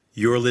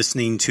You're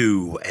listening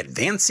to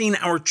Advancing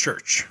Our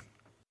Church.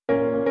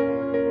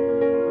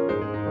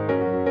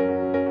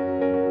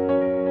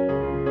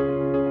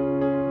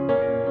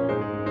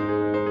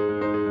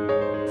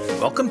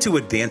 Welcome to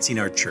Advancing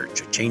Our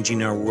Church, a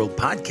Changing Our World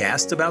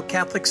podcast about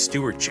Catholic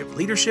stewardship,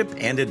 leadership,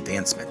 and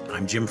advancement.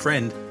 I'm Jim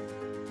Friend.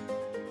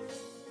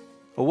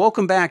 Well,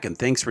 welcome back, and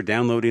thanks for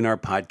downloading our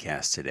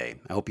podcast today.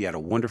 I hope you had a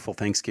wonderful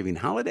Thanksgiving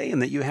holiday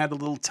and that you had a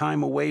little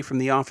time away from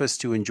the office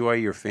to enjoy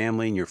your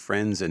family and your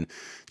friends and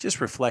just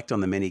reflect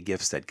on the many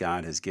gifts that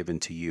God has given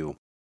to you.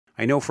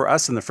 I know for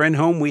us in the Friend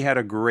Home, we had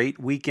a great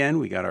weekend.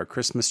 We got our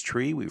Christmas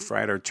tree, we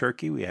fried our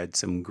turkey, we had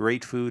some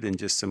great food and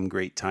just some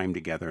great time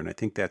together, and I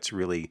think that's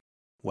really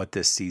what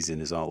this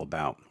season is all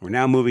about. We're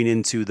now moving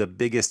into the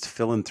biggest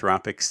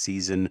philanthropic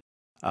season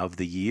of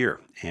the year,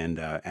 and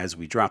as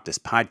we drop this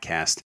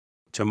podcast,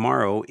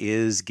 tomorrow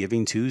is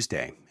Giving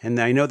Tuesday, and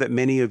I know that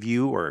many of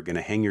you are going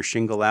to hang your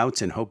shingle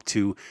out and hope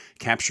to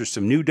capture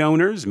some new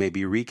donors,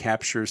 maybe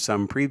recapture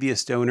some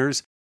previous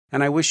donors,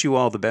 and I wish you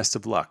all the best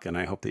of luck, and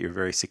I hope that you're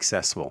very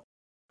successful.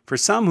 For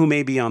some who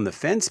may be on the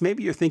fence,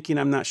 maybe you're thinking,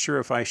 I'm not sure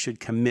if I should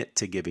commit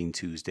to Giving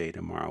Tuesday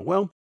tomorrow.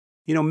 Well,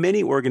 you know,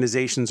 many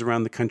organizations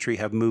around the country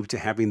have moved to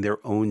having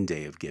their own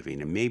day of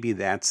giving, and maybe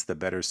that's the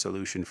better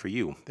solution for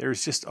you.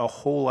 There's just a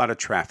whole lot of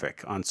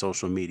traffic on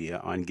social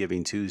media on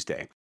Giving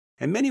Tuesday.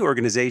 And many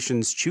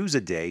organizations choose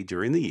a day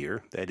during the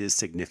year that is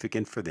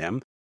significant for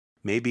them.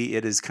 Maybe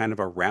it is kind of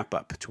a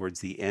wrap-up towards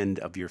the end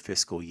of your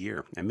fiscal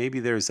year. And maybe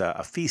there's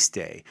a feast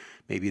day.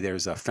 Maybe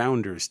there's a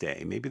Founder's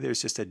Day. Maybe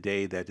there's just a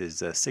day that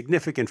is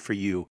significant for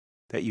you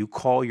that you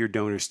call your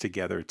donors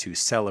together to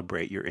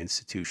celebrate your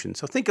institution.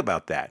 So think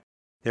about that.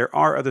 There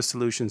are other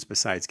solutions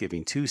besides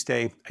Giving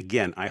Tuesday.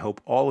 Again, I hope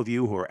all of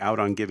you who are out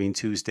on Giving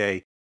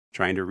Tuesday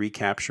trying to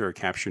recapture or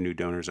capture new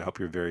donors, I hope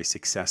you're very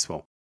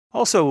successful.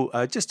 Also,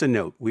 just a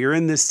note, we are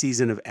in this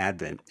season of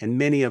Advent, and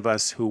many of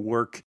us who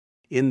work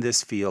in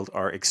this field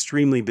are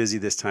extremely busy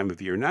this time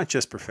of year, not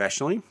just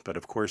professionally, but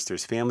of course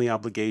there's family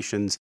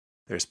obligations,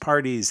 there's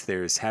parties,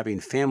 there's having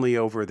family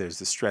over, there's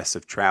the stress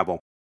of travel.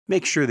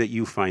 Make sure that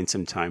you find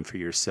some time for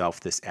yourself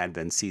this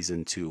Advent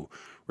season to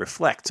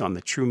reflect on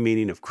the true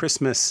meaning of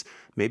Christmas.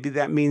 Maybe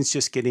that means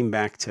just getting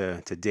back to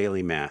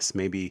daily Mass.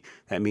 Maybe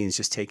that means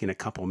just taking a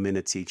couple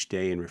minutes each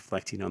day and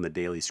reflecting on the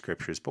daily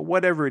scriptures. But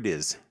whatever it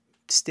is,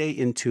 stay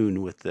in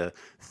tune with the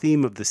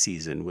theme of the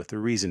season, with the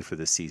reason for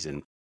the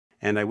season.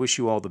 And I wish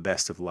you all the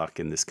best of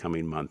luck in this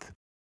coming month.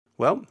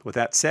 Well, with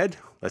that said,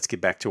 let's get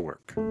back to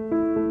work.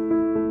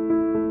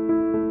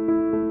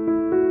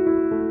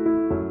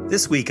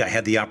 This week, I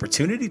had the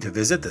opportunity to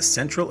visit the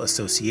Central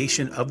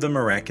Association of the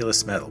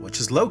Miraculous Medal, which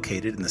is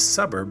located in the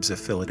suburbs of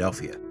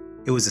Philadelphia.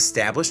 It was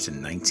established in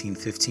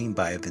 1915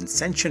 by a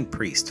Vincentian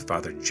priest,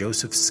 Father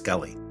Joseph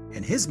Scully,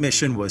 and his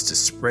mission was to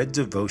spread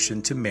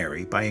devotion to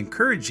Mary by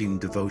encouraging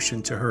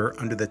devotion to her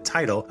under the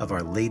title of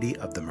Our Lady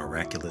of the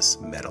Miraculous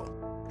Medal.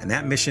 And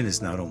that mission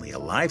is not only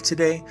alive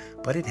today,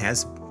 but it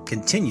has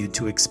continued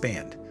to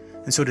expand.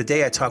 And so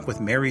today I talk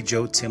with Mary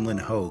Jo Timlin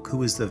Hogue,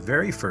 who is the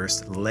very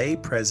first lay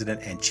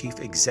president and chief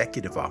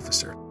executive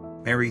officer.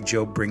 Mary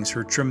Jo brings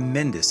her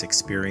tremendous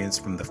experience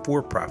from the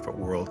for-profit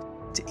world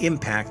to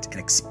impact and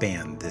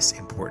expand this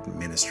important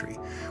ministry.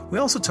 We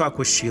also talk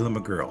with Sheila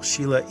McGurl.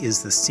 Sheila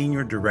is the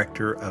Senior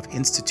Director of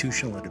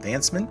Institutional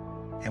Advancement,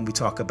 and we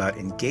talk about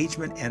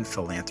engagement and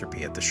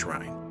philanthropy at the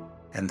Shrine.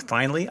 And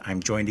finally,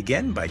 I'm joined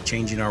again by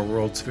Changing Our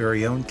World's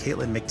very own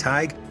Caitlin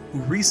McTighe, who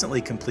recently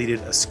completed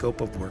a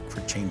scope of work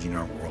for Changing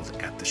Our World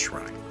at the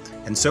Shrine.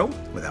 And so,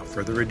 without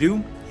further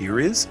ado, here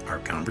is our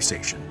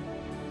conversation.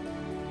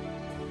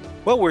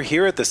 Well, we're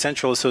here at the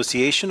Central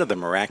Association of the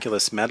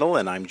Miraculous Medal,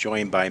 and I'm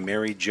joined by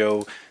Mary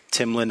Jo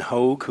Timlin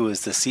Hogue, who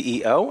is the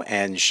CEO,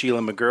 and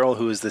Sheila McGurl,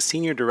 who is the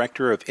Senior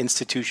Director of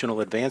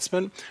Institutional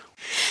Advancement.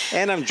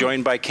 And I'm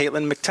joined by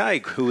Caitlin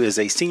McTighe, who is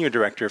a Senior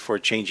Director for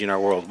Changing Our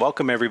World.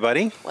 Welcome,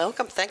 everybody.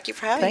 Welcome. Thank you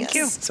for having us. Thank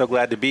you. So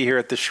glad to be here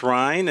at the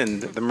Shrine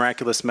and the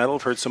Miraculous Medal.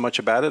 I've heard so much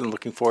about it and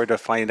looking forward to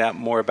finding out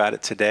more about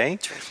it today.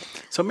 Terrific.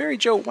 So Mary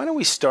Jo, why don't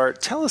we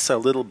start? Tell us a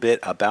little bit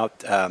about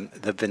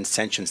the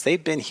Vincentians.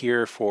 They've been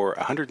here for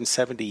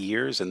 170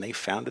 years and they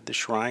founded the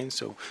Shrine.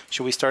 So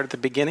should we start at the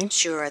beginning?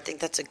 Sure. I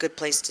think that's a good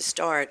place to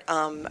start.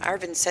 Our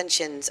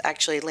Vincentians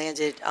actually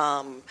landed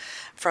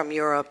from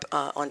Europe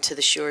onto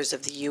the shores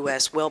of the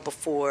U.S. well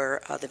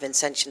before the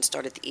Vincentians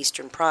started the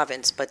Eastern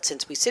Province. But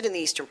since we sit in the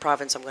Eastern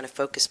Province, I'm going to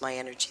focus my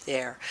energy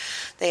there.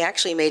 They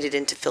actually made it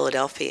into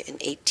Philadelphia in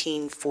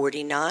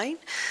 1849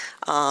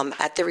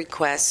 at the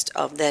request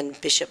of then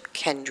Bishop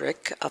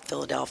Kendrick of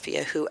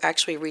Philadelphia, who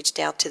actually reached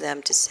out to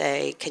them to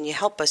say, can you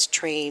help us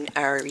train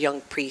our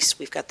young priests?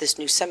 We've got this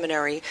new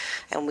seminary,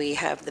 and we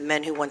have the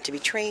men who want to be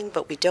trained,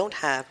 but we don't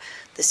have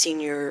the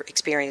senior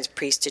experienced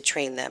priests to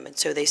train them. And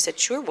so they said,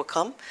 sure, we'll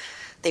come.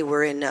 They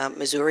were in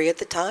Missouri at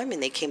the time,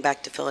 and they came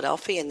back to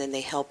Philadelphia, and then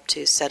they helped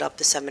to set up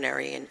the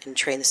seminary and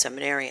train the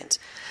seminarians.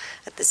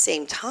 At the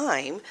same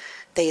time,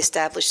 they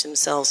established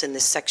themselves in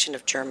this section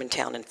of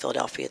Germantown in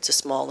Philadelphia. It's a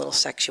small little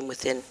section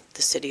within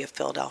the city of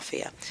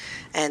Philadelphia.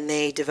 And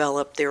they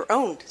developed their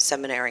own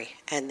seminary,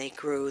 and they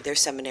grew their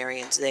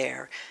seminarians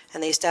there.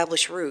 And they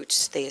established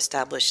roots. They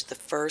established the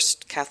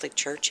first Catholic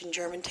church in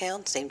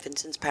Germantown, St.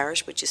 Vincent's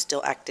Parish, which is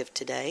still active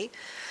today.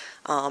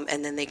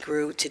 And then they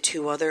grew to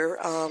two other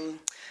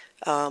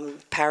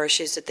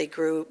parishes that they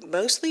grew,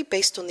 mostly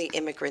based on the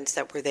immigrants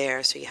that were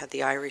there. So you had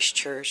the Irish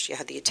church, you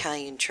had the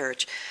Italian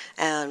church,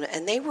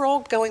 and they were all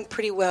going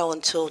pretty well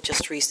until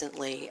just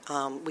recently.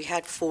 We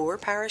had 4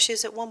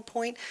 parishes at one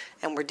point,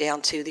 and we're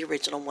down to the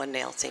original one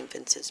now, St.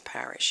 Vincent's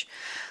Parish.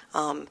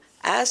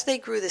 As they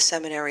grew the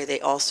seminary, they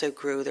also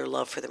grew their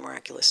love for the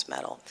miraculous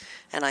medal.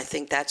 And I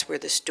think that's where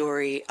the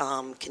story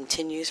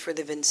continues for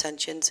the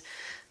Vincentians.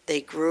 They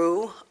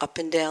grew up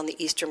and down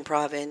the Eastern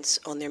Province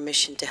on their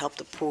mission to help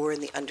the poor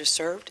and the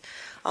underserved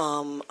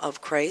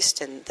of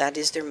Christ, and that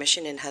is their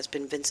mission and has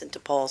been Vincent de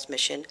Paul's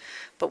mission.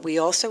 But we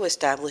also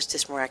established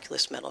this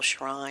miraculous medal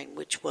shrine,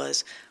 which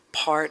was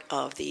part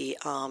of the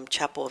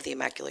Chapel of the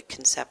Immaculate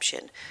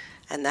Conception,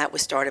 and that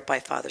was started by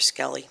Father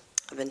Skelly,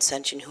 a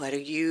Vincentian who had a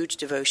huge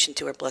devotion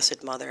to our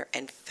Blessed Mother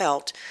and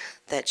felt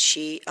that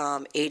she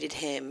aided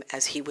him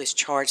as he was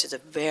charged as a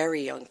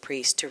very young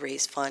priest to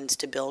raise funds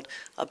to build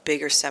a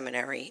bigger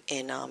seminary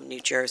in New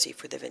Jersey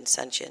for the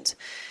Vincentians.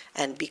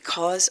 And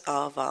because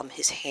of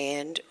his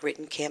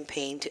handwritten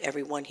campaign to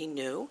everyone he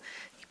knew,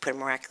 he put a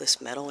miraculous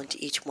medal into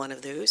each one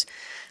of those.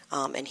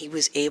 And he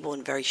was able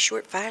in very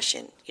short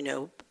fashion,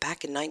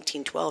 back in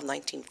 1912,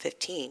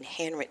 1915,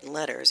 handwritten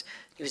letters,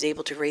 he was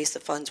able to raise the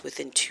funds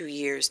within 2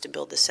 years to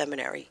build the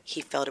seminary.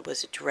 He felt it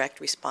was a direct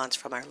response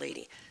from Our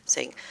Lady,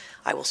 saying,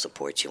 I will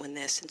support you in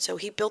this. And so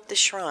he built the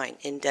shrine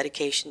in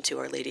dedication to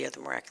Our Lady of the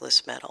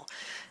Miraculous Medal.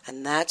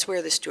 And that's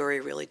where the story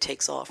really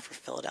takes off for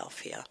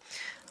Philadelphia.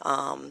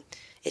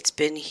 It's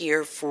been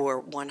here for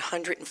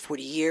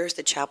 140 years,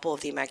 the Chapel of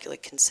the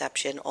Immaculate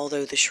Conception,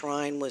 although the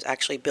shrine was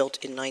actually built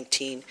in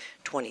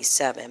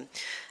 1927,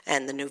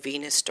 and the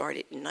novena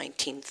started in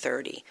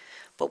 1930.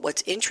 But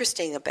what's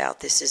interesting about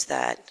this is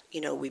that,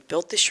 we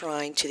built the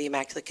shrine to the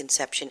Immaculate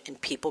Conception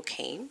and people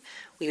came.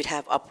 We would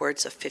have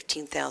upwards of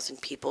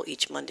 15,000 people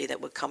each Monday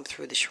that would come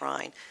through the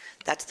shrine.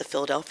 That's the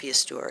Philadelphia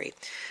story.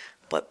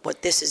 But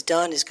what this has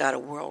done is got a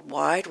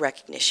worldwide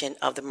recognition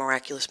of the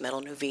Miraculous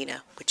Medal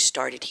Novena, which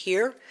started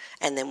here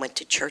and then went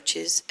to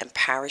churches and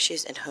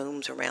parishes and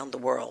homes around the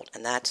world.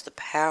 And that's the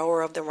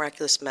power of the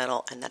Miraculous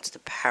Medal, and that's the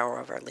power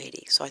of Our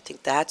Lady. So I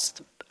think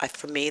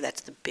for me,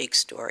 that's the big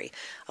story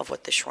of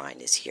what the shrine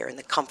is here and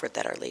the comfort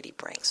that Our Lady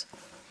brings.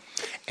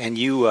 And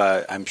you,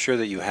 I'm sure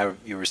that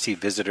you receive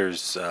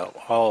visitors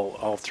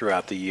all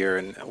throughout the year.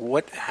 And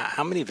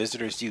how many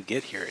visitors do you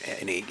get here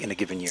in a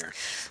given year?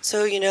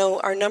 So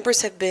our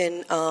numbers have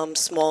been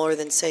smaller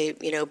than say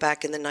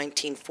back in the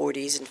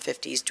 1940s and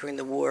 50s during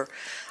the war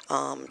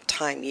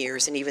time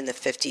years, and even the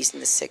 50s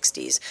and the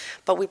 60s.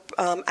 But we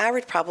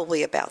average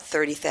probably about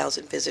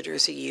 30,000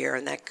 visitors a year,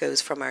 and that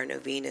goes from our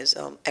novenas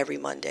every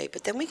Monday.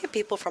 But then we get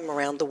people from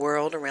around the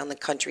world, around the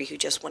country, who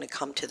just want to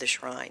come to the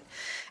shrine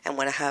and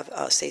want to have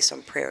say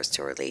some prayers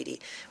to Our Lady.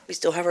 We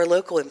still have our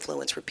local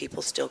influence where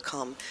people still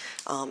come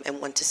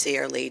and want to see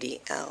Our Lady.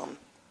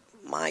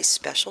 My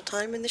special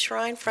time in the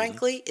shrine,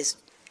 frankly, is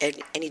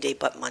any day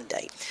but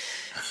Monday,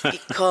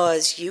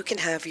 because you can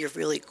have your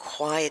really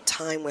quiet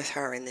time with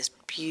her in this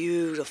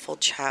beautiful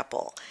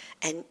chapel.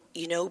 And,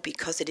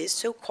 because it is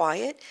so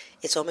quiet,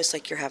 it's almost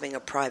like you're having a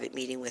private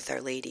meeting with Our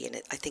Lady, and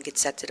I think it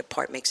sets it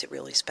apart, makes it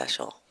really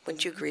special.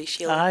 Wouldn't you agree,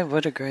 Sheila? I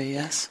would agree,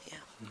 yes. Yeah.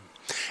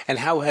 And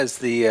how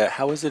has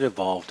it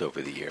evolved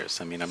over the years?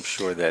 I mean, I'm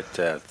sure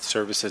that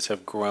services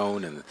have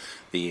grown and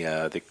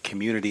the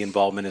community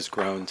involvement has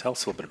grown. Tell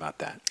us a little bit about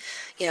that.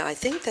 Yeah, I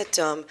think that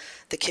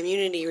the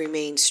community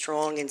remains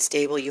strong and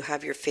stable. You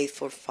have your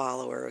faithful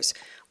followers.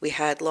 We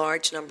had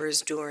large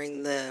numbers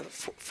during the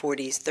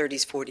 40s,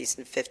 30s, 40s,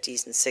 and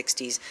 50s and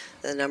 60s.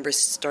 The numbers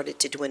started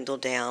to dwindle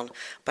down,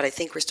 but I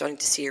think we're starting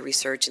to see a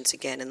resurgence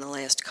again in the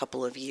last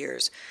couple of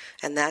years.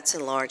 And that's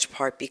in large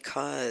part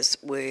because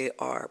we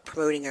are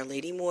promoting Our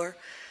Lady more.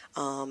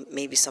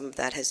 Maybe some of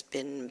that has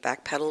been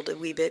backpedaled a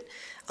wee bit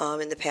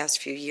in the past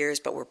few years,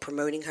 but we're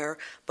promoting her.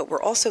 But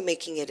we're also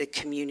making it a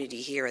community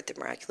here at the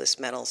Miraculous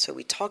Medal. So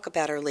we talk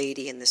about Our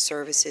Lady and the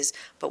services,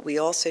 but we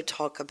also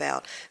talk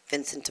about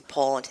Vincent de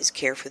Paul and his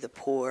care for the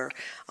poor.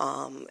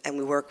 And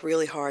we work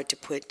really hard to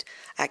put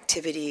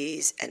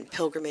activities and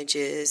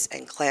pilgrimages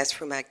and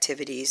classroom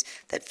activities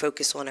that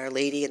focus on Our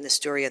Lady and the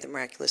story of the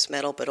Miraculous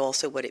Medal, but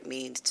also what it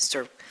means to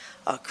serve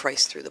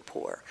Christ through the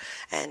poor.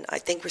 And I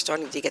think we're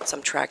starting to get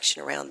some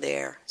traction around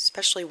there,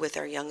 especially with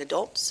our young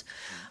adults.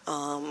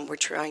 We're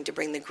trying to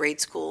bring the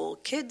grade school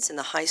kids and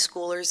the high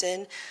schoolers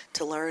in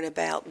to learn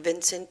about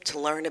Vincent, to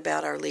learn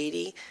about Our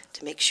Lady,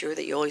 to make sure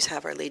that you always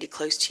have Our Lady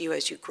close to you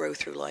as you grow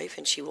through life,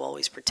 and she will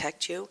always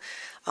protect you.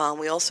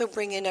 We also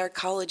bring in our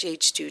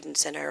college-age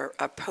students and our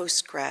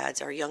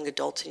post-grads, our young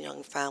adults and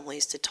young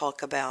families to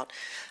talk about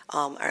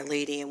Our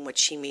Lady and what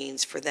she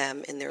means for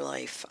them in their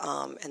life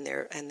and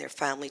their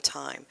family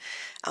time.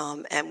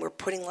 And we're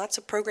putting lots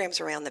of programs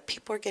around that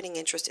people are getting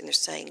interested in. They're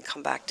saying,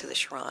 come back to the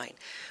shrine.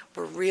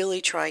 We're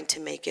really trying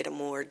to make it a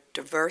more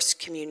diverse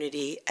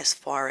community as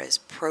far as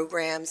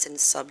programs and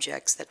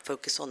subjects that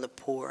focus on the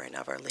poor and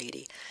of Our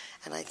Lady.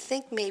 And I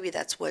think maybe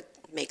that's what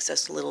makes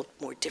us a little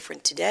more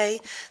different today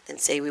than,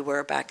 say, we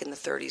were back in the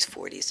 30s,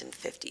 40s, and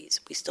 50s.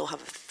 We still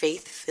have a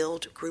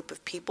faith-filled group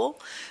of people.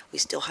 We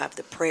still have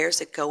the prayers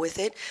that go with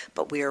it,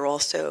 but we are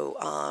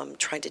also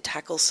trying to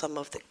tackle some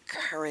of the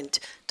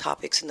current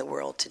topics in the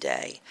world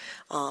today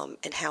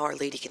and how Our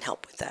Lady can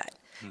help with that.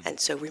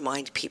 And so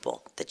remind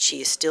people that she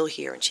is still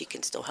here and she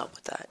can still help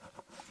with that.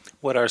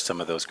 What are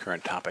some of those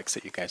current topics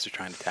that you guys are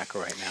trying to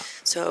tackle right now?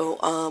 So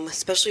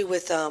especially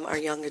with our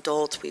young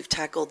adults, we've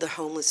tackled the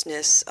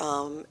homelessness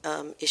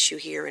issue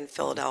here in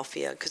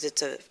Philadelphia because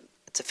it's a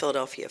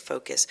Philadelphia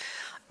focus.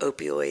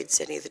 Opioids,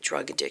 any of the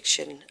drug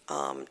addiction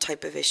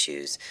type of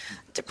issues,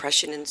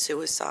 depression and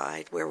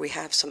suicide, where we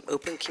have some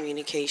open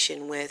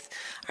communication with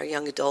our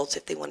young adults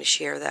if they want to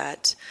share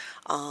that.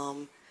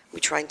 We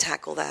try and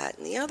tackle that.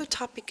 And the other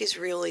topic is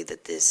really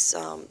that this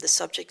the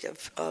subject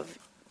of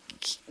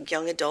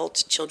young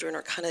adults, children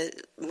are kind of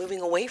moving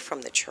away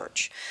from the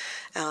church.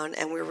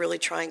 And we're really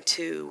trying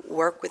to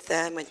work with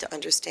them and to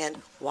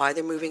understand why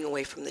they're moving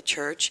away from the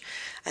church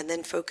and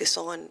then focus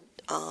on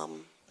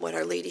what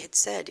Our Lady had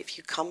said, if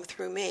you come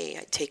through me,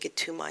 I take it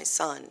to my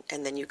son,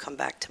 and then you come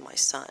back to my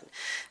son.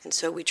 And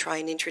so we try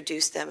and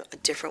introduce them a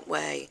different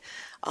way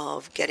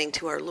of getting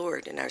to our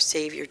Lord and our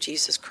Savior,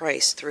 Jesus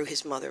Christ, through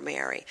his mother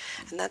Mary.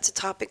 And that's a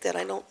topic that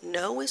I don't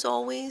know is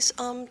always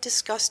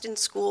discussed in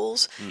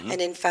schools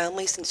and in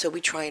families, and so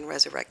we try and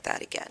resurrect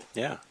that again.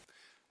 Yeah.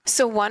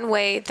 So one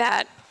way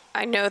that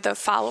I know the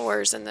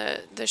followers and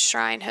the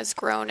shrine has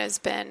grown has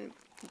been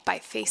by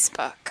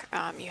Facebook.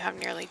 You have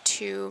nearly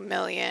 2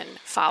 million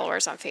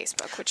followers on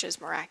Facebook, which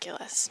is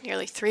miraculous.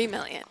 Nearly 3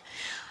 million.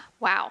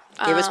 Wow.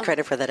 Give us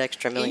credit for that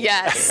extra million.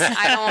 Yes,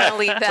 I don't want to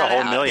leave that It's a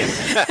whole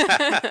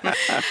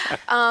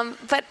million.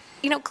 But,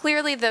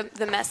 clearly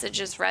the message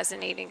is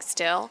resonating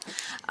still.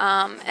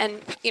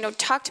 And,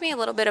 talk to me a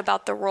little bit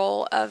about the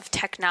role of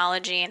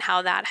technology and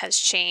how that has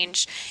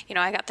changed.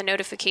 I got the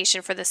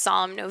notification for the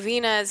Solemn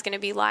Novena is going to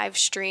be live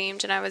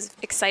streamed, and I was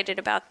excited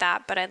about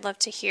that. But I'd love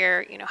to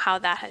hear, how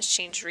that has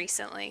changed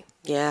recently.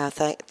 Yeah,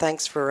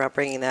 thanks for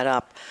bringing that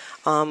up.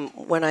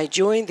 When I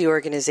joined the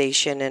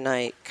organization and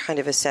I kind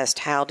of assessed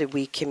how did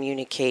we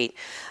communicate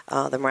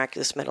the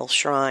Miraculous Medal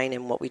Shrine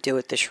and what we do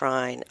at the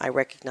shrine, I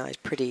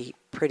recognized pretty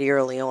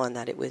early on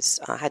that it was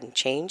hadn't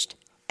changed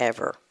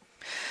ever.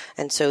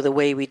 And so the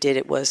way we did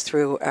it was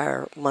through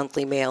our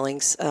monthly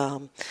mailings,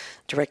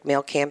 direct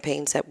mail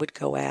campaigns that would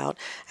go out.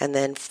 And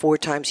then 4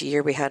 times a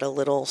year we had a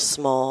little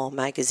small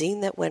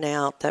magazine that went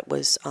out that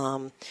was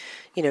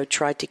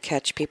tried to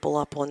catch people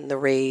up on the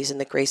rays and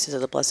the graces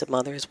of the Blessed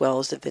Mother as well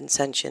as the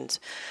Vincentians.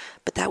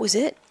 But that was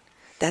it.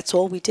 That's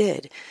all we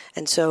did.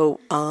 And so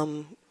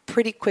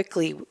pretty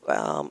quickly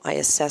I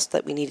assessed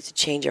that we needed to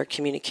change our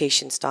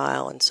communication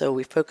style. And so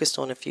we focused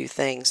on a few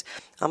things.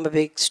 I'm a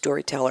big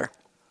storyteller.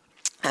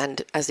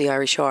 And as the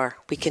Irish are,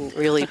 we can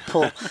really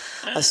pull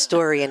a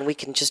story and we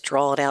can just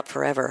draw it out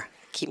forever.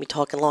 Keep me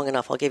talking long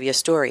enough, I'll give you a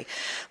story.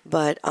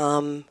 But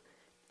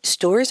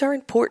stories are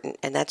important,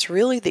 and that's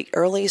really the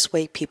earliest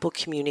way people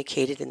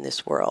communicated in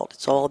this world.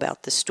 It's all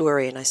about the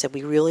story. And I said,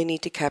 we really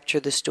need to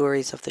capture the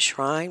stories of the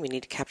shrine. We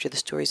need to capture the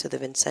stories of the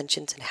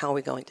Vincentians, and how are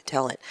we going to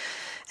tell it?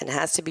 And it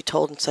has to be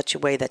told in such a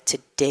way that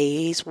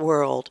today's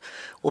world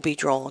will be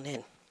drawn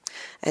in.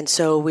 And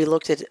so we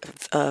looked at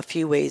a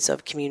few ways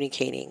of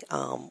communicating.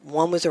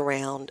 One was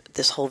around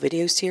this whole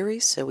video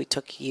series. So we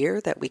took a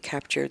year that we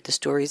captured the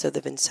stories of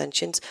the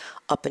Vincentians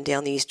up and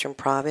down the Eastern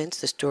Province,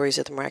 the stories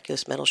of the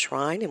Miraculous Medal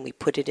Shrine, and we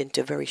put it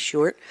into very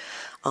short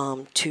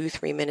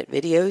 2-3 minute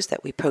videos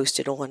that we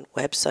posted on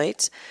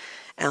websites.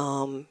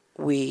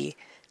 We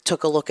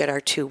took a look at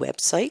our 2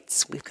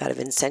 websites. We've got a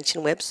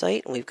Vincentian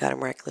website and we've got a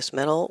Miraculous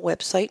Medal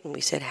website, and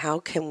we said, how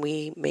can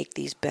we make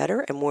these better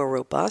and more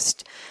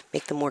robust,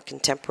 make them more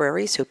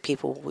contemporary so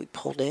people will be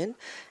pulled in?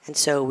 And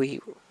so we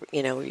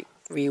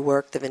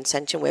reworked the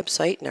Vincentian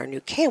website, and our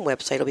new CAM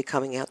website will be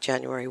coming out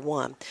January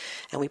 1.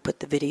 And we put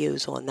the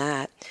videos on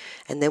that.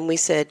 And then we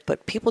said,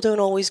 but people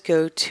don't always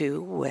go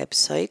to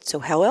websites, so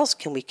how else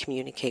can we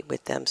communicate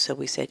with them? So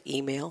we said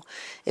email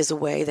is a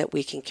way that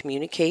we can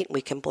communicate.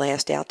 We can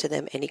blast out to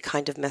them any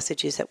kind of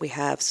messages that we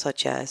have,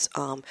 such as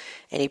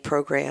any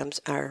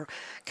programs. Our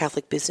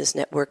Catholic Business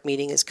Network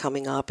meeting is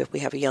coming up. If we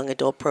have a young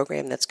adult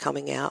program that's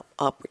coming up,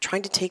 we're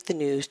trying to take the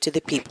news to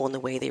the people in the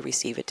way they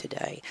receive it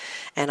today.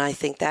 And I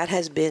think that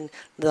has been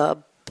the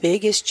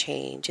biggest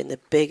change and the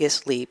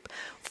biggest leap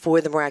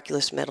for the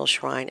Miraculous Metal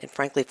Shrine and,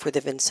 frankly, for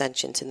the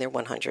Vincentians in their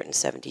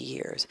 170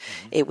 years.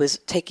 Mm-hmm. It was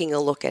taking a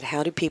look at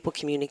how do people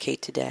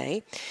communicate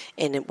today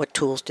and what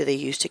tools do they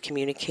use to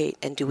communicate,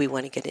 and do we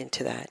want to get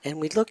into that? And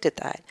we looked at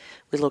that.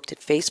 We looked at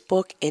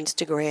Facebook,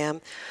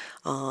 Instagram,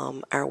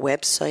 our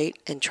website,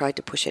 and tried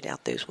to push it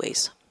out those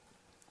ways.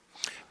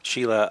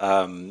 Sheila,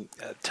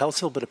 tell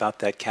us a little bit about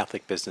that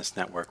Catholic Business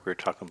Network. We were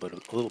talking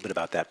a little bit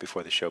about that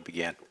before the show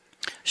began.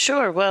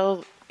 Sure.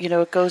 Well,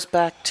 it goes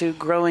back to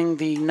growing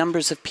the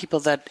numbers of people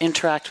that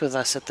interact with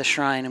us at the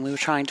shrine, and we were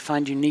trying to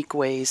find unique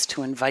ways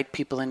to invite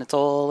people in. It's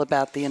all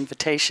about the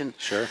invitation.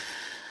 Sure.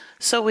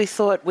 So we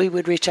thought we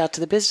would reach out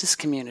to the business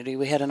community.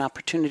 We had an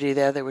opportunity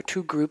there. There were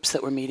 2 groups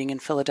that were meeting in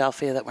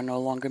Philadelphia that were no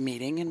longer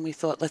meeting, and we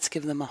thought, let's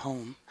give them a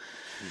home.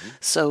 Mm-hmm.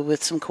 So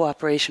with some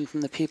cooperation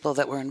from the people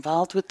that were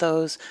involved with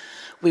those,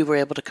 we were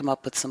able to come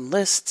up with some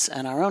lists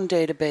and our own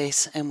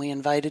database, and we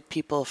invited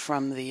people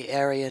from the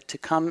area to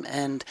come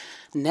and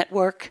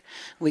network.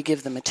 We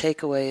give them a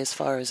takeaway as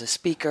far as a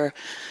speaker.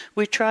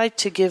 We tried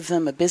to give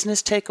them a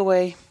business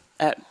takeaway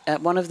at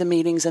one of the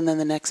meetings, and then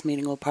the next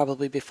meeting will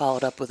probably be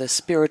followed up with a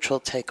spiritual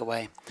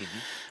takeaway. Mm-hmm.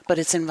 But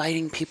it's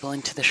inviting people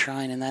into the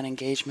shrine, and that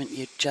engagement,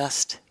 you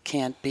just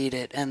can't beat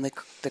it. And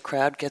the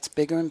crowd gets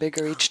bigger and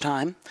bigger each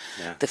time.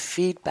 Yeah. The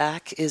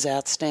feedback is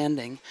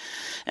outstanding.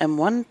 And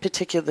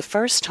the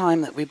first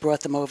time that we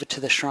brought them over to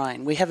the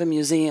shrine, we have a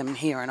museum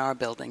here in our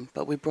building,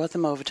 but we brought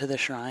them over to the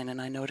shrine,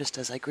 and I noticed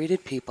as I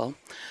greeted people,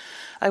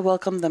 I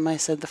welcomed them. I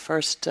said the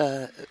first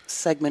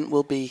segment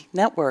will be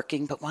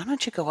networking, but why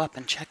don't you go up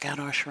and check out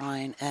our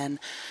shrine? And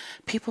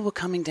people were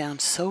coming down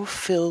so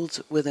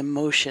filled with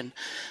emotion.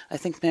 I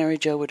think Mary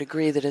Jo would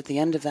agree that at the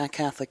end of that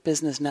Catholic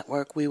Business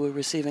Network, we were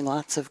receiving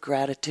lots of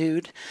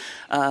gratitude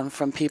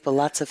from people,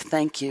 lots of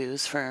thank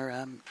yous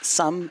for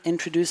some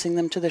introducing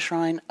them to the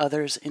shrine,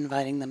 others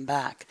inviting them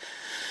back.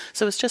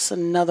 So it's just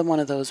another one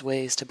of those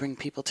ways to bring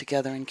people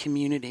together in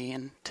community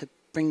and to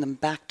bring them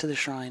back to the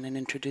shrine and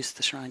introduce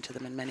the shrine to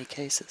them in many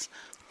cases.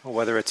 Well,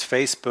 whether it's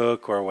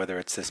Facebook or whether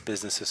it's this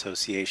business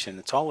association,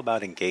 it's all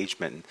about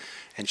engagement.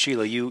 And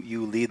Sheila,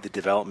 you lead the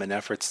development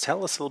efforts.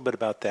 Tell us a little bit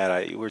about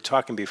that. We were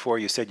talking before.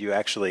 You said you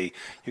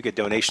get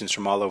donations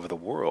from all over the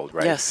world,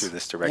 right? Yes. Through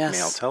this direct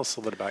mail. Tell us a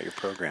little bit about your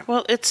program.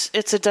 Well, it's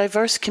a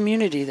diverse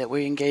community that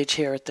we engage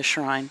here at the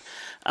shrine.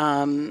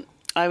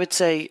 I would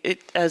say,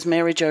 as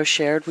Mary Jo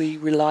shared, we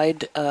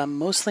relied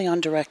mostly on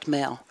direct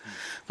mail,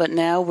 but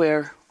now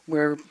we're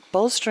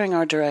bolstering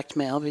our direct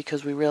mail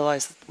because we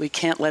realize we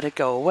can't let it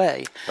go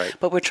away. Right.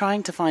 But we're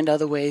trying to find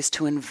other ways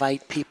to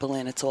invite people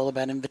in. It's all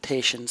about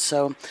invitations.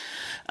 So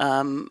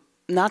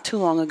not too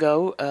long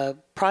ago,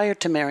 prior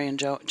to Mary and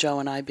Joe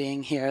and I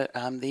being here,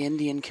 the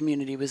Indian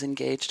community was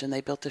engaged, and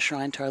they built a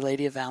shrine to Our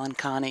Lady of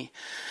Valankani.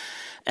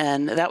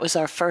 And that was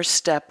our first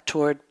step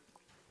toward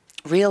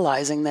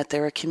realizing that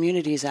there are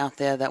communities out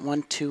there that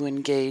want to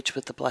engage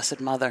with the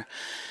Blessed Mother.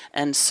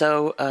 And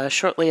so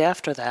shortly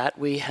after that,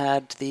 we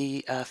had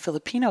the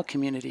Filipino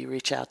community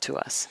reach out to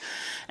us.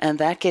 And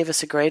that gave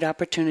us a great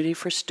opportunity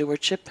for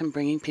stewardship and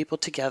bringing people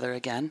together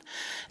again.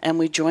 And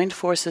we joined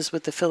forces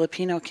with the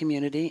Filipino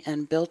community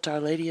and built Our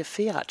Lady of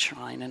Fiat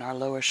Shrine in our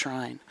lower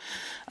shrine.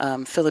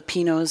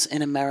 Filipinos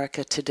in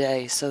America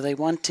today. So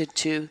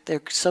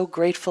they're so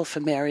grateful for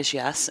Mary's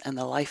yes and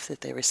the life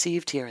that they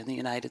received here in the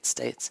United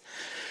States.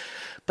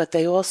 But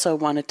they also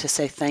wanted to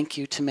say thank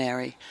you to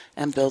Mary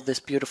and build this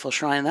beautiful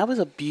shrine. And that was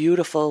a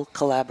beautiful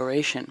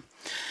collaboration.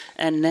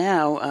 And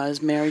now,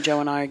 as Mary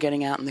Jo and I are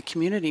getting out in the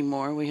community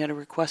more, we had a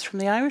request from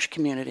the Irish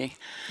community.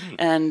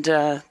 And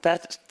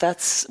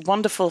that's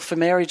wonderful for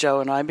Mary Jo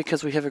and I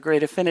because we have a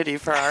great affinity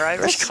for our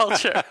Irish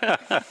culture.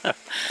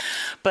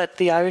 But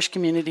the Irish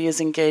community is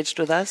engaged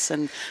with us,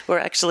 and we'll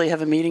actually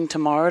have a meeting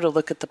tomorrow to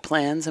look at the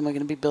plans, and we're going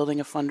to be building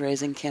a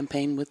fundraising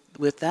campaign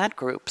with that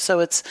group.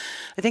 So I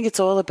think it's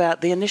all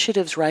about the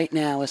initiatives right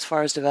now, as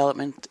far as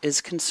development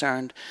is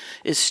concerned,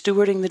 is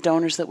stewarding the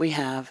donors that we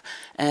have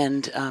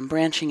and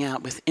branching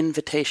out with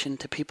invitation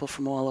to people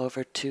from all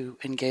over to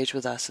engage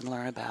with us and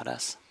learn about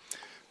us.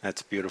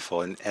 That's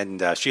beautiful.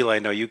 And Sheila, I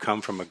know you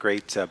come from a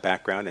great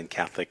background in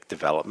Catholic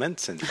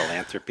development and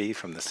philanthropy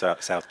from the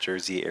South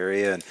Jersey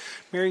area. And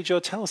Mary Jo,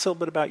 tell us a little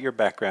bit about your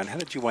background. How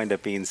did you wind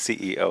up being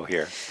CEO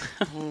here?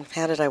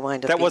 How did I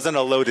wind up? That wasn't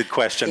a loaded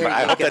question, but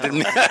I hope that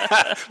didn't.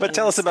 But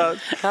tell us about.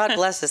 God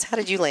bless us. How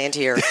did you land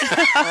here?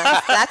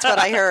 That's what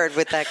I heard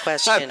with that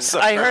question.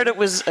 I heard it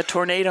was a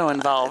tornado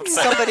involved.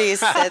 Somebody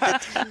said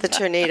that the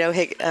tornado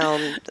hit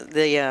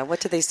what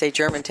did they say,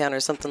 Germantown or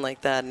something like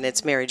that, and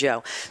it's Mary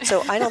Jo.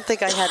 So I don't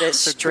think I had a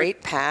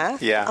straight path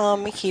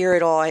here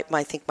at all.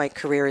 I think my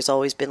career has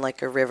always been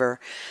like a river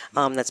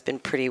that's been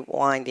pretty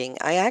winding.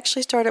 I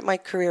actually started my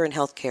career in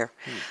healthcare.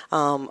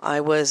 I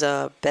was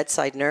a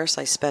bedside nurse.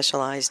 I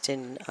specialized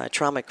in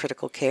trauma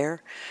critical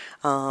care.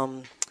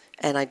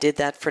 And I did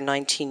that for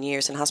 19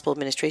 years in hospital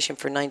administration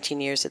for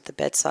 19 years at the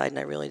bedside. And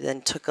I really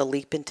then took a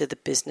leap into the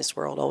business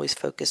world, always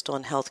focused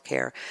on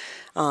healthcare.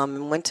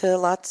 And went to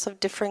lots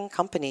of different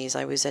companies.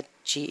 I was at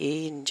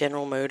GE and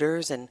General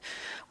Motors and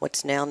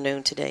what's now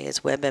known today as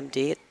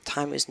WebMD.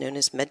 time it was known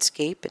as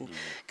Medscape, and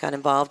got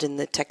involved in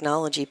the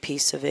technology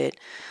piece of it.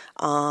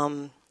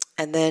 And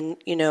then,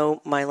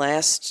 my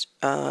last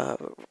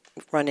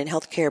run in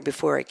healthcare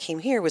before I came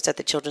here was at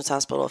the Children's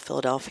Hospital of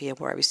Philadelphia,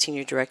 where I was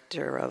Senior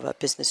Director of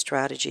Business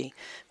Strategy,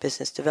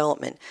 Business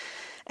Development.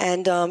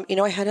 And,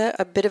 I had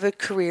a bit of a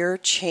career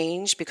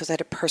change because I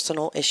had a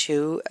personal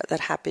issue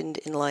that happened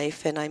in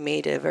life, and I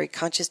made a very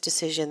conscious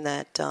decision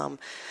that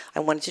I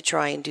wanted to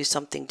try and do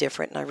something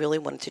different, and I really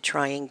wanted to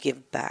try and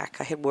give back.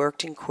 I had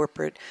worked in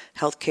corporate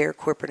healthcare,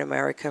 corporate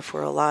America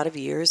for a lot of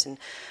years, and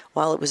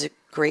while it was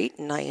great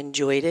and I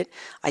enjoyed it,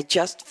 I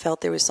just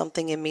felt there was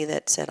something in me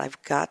that said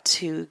I've got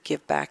to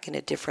give back in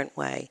a different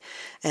way.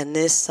 And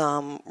this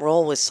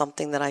role was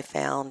something that I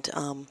found,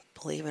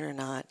 believe it or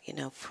not,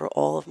 for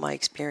all of my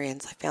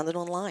experience, I found it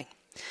online.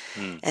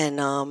 And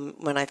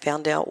when I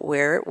found out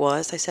where it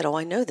was, I said,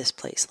 I know this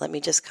place. Let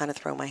me just kind of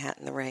throw my hat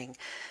in the ring.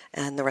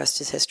 And the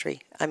rest is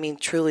history. I mean,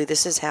 truly,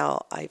 this is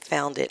how I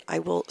found it. I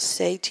will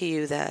say to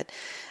you that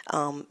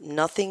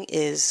nothing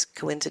is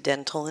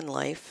coincidental in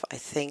life. I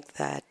think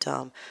that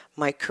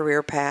my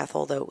career path,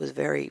 although it was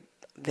very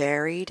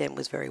varied and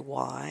was very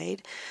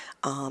wide,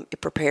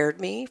 it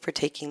prepared me for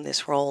taking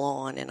this role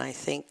on. And I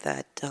think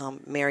that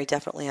Mary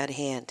definitely had a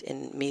hand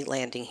in me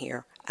landing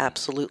here.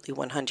 Absolutely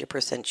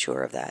 100%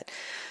 sure of that.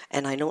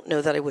 And I don't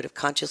know that I would have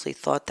consciously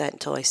thought that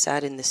until I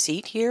sat in the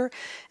seat here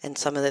and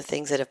some of the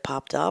things that have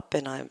popped up.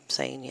 And I'm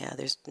saying, yeah,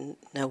 there's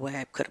no way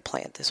I could have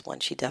planned this one.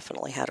 She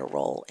definitely had a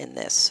role in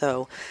this.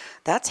 So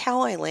that's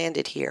how I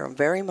landed here. I'm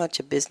very much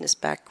a business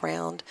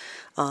background,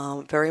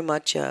 very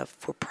much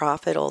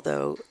for-profit,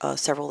 although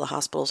several of the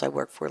hospitals I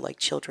work for, like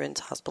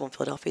Children's Hospital in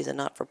Philadelphia, is a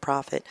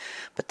not-for-profit.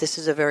 But this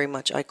is a very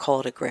much, I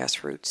call it a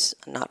grassroots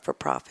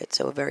not-for-profit,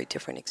 so a very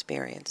different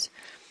experience.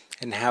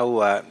 And how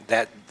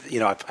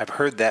I've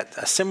heard that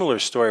a similar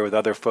story with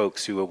other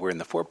folks who were in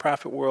the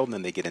for-profit world, and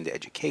then they get into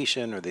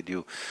education or they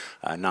do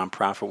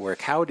nonprofit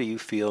work. How do you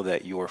feel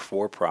that your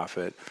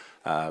for-profit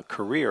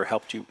career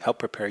helped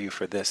prepare you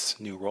for this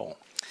new role?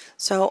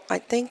 So I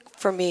think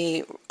for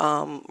me,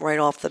 right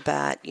off the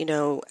bat,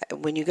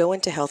 when you go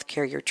into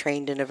healthcare, you're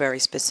trained in a very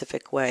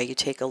specific way. You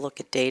take a look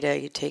at data,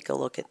 you take a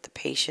look at the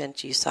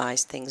patient, you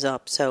size things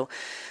up. So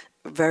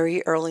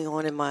very early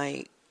on in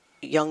my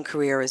young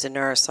career as a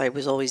nurse, I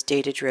was always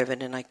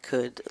data-driven, and I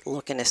could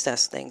look and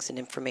assess things and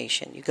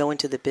information. You go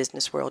into the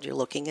business world, you're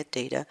looking at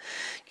data,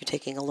 you're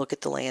taking a look at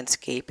the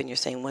landscape, and you're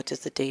saying, what does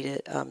the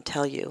data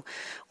tell you?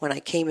 When I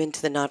came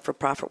into the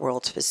not-for-profit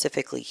world,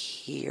 specifically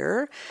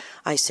here,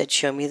 I said,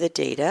 show me the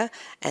data,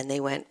 and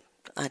they went,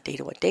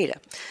 data, what data?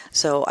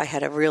 So I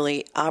had a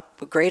really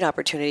great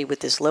opportunity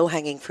with this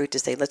low-hanging fruit to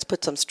say, let's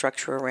put some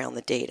structure around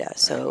the data. Right.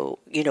 So,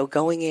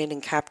 going in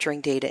and capturing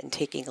data and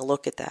taking a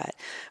look at that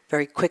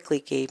very quickly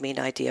gave me an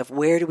idea of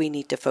where do we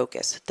need to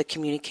focus, the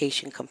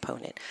communication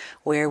component,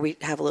 where we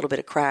have a little bit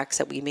of cracks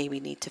that we maybe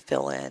need to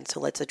fill in. So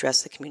let's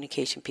address the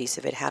communication piece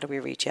of it. How do we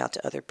reach out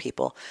to other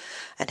people,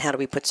 and how do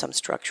we put some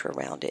structure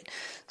around it?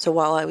 So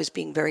while I was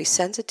being very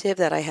sensitive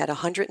that I had a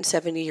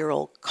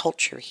 170-year-old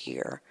culture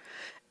here,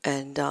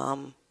 and,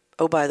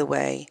 oh, by the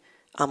way,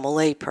 I'm a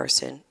lay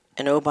person.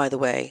 And, oh, by the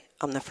way,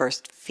 I'm the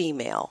first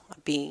female.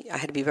 I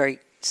had to be very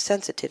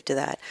sensitive to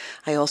that.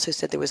 I also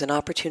said there was an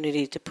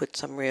opportunity to put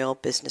some real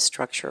business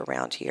structure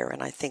around here.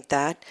 And I think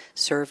that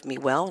served me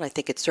well. And I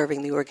think it's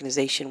serving the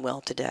organization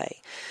well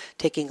today.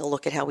 Taking a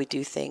look at how we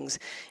do things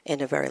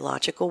in a very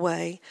logical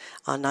way,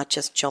 not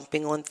just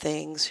jumping on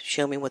things.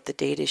 Show me what the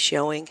data is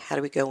showing. How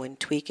do we go and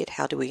tweak it?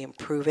 How do we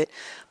improve it?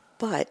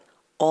 But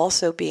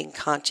also being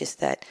conscious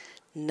that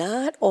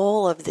not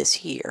all of this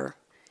here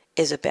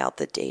is about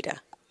the data.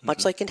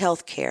 Much like in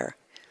healthcare,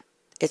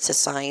 it's a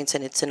science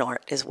and it's an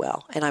art as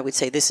well. And I would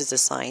say this is a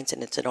science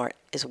and it's an art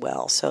as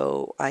well.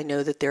 So I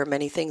know that there are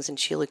many things, and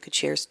Sheila could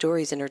share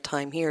stories in her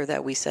time here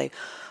that we say,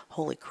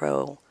 holy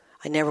crow,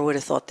 I never would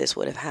have thought this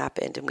would have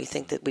happened. And we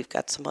think that we've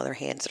got some other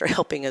hands that are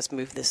helping us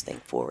move this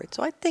thing forward.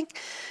 So I think,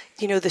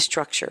 the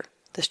structure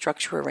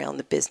around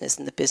the business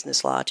and the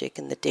business logic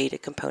and the data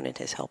component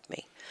has helped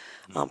me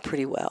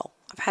pretty well.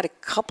 I've had a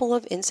couple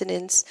of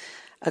incidents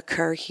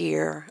occur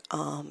here,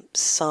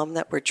 some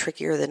that were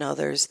trickier than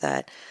others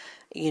that,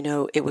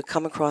 it would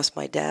come across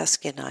my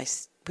desk and I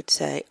would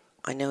say,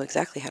 I know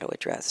exactly how to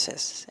address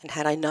this. And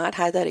had I not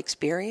had that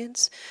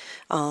experience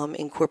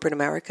in corporate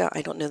America,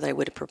 I don't know that I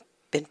would have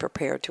been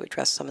prepared to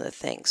address some of the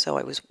things. So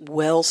I was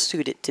well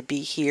suited to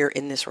be here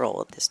in this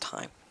role at this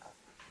time.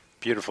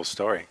 Beautiful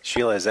story.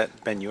 Sheila, has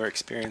that been your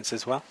experience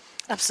as well?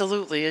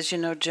 Absolutely. As you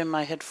know, Jim,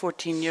 I had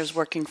 14 years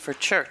working for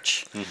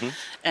church,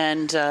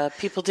 and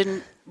people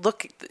didn't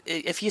look,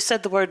 if you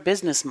said the word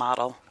business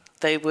model,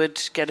 they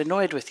would get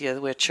annoyed with you.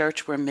 We're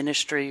church, we're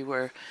ministry,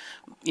 we're,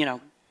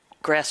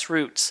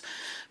 grassroots.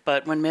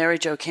 But when Mary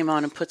Jo came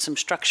on and put some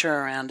structure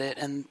around it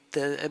and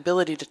the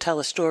ability to tell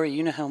a story,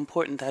 you know how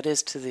important that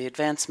is to the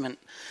advancement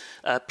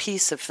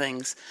piece of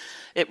things.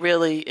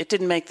 It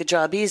didn't make the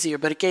job easier,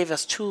 but it gave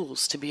us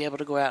tools to be able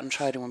to go out and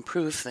try to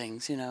improve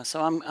things,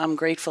 So I'm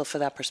grateful for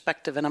that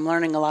perspective, and I'm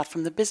learning a lot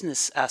from the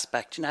business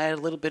aspect. I had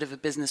a little bit of a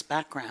business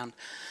background.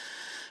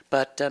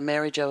 But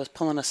Mary Jo is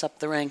pulling us up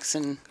the ranks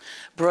and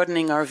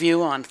broadening our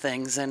view on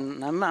things,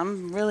 and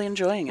I'm really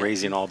enjoying it.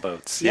 Raising all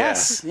boats.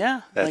 Yes,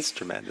 yeah. That's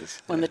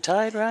tremendous. When the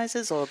tide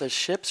rises, all the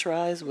ships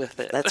rise with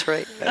it. That's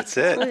right. That's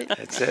it.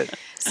 That's it.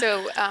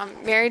 So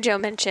Mary Jo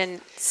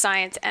mentioned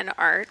science and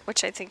art,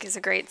 which I think is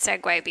a great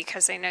segue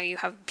because I know you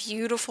have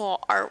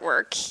beautiful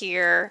artwork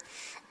here.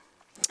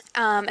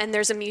 And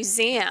there's a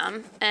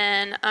museum,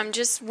 and I'm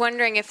just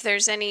wondering if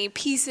there's any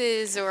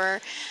pieces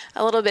or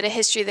a little bit of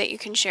history that you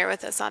can share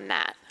with us on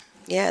that.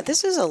 Yeah,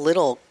 this is a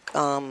little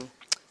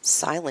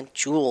silent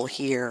jewel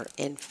here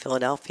in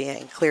Philadelphia,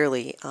 and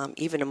clearly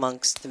even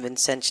amongst the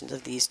Vincentians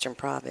of the Eastern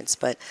Province.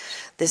 But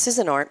this is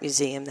an art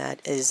museum that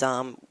is,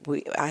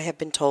 I have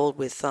been told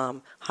with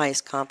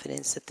highest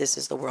confidence that this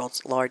is the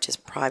world's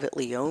largest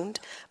privately owned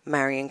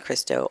Marian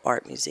Christo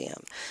art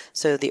museum.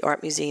 So the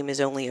art museum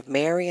is only of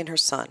Mary and her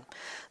son.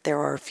 There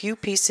are a few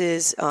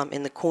pieces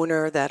in the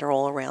corner that are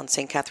all around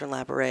St. Catherine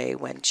Labouré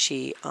when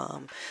she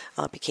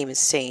became a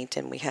saint,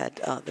 and we had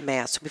the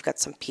Mass. So we've got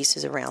some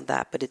pieces around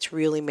that, but it's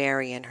really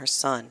Mary and her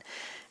son.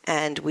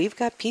 And we've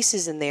got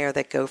pieces in there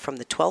that go from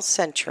the 12th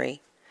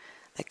century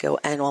that go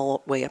and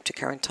all the way up to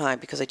current time,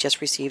 because I just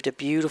received a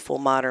beautiful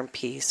modern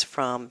piece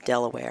from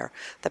Delaware.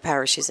 The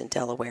parish is in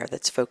Delaware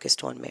that's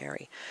focused on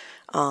Mary.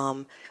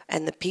 And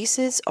the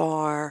pieces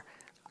are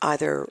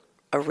either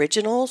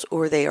originals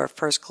or they are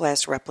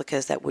first-class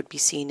replicas that would be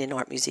seen in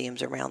art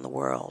museums around the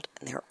world.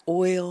 And they're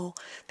oil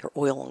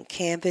on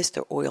canvas,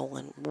 they're oil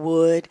on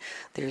wood,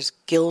 there's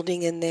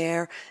gilding in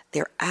there.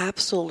 They're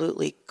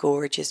absolutely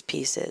gorgeous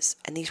pieces.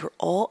 And these were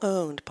all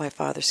owned by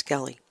Father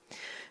Skelly.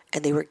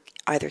 And they were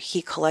either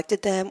he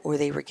collected them or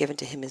they were given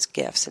to him as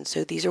gifts. And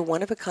so these are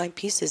one-of-a-kind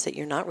pieces that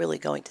you're not really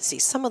going to see.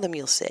 Some of them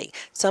you'll see.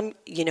 Some,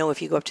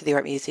 if you go up to the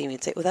art museum,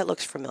 you'd say, well, that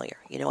looks familiar.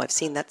 I've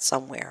seen that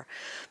somewhere.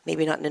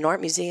 Maybe not in an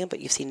art museum, but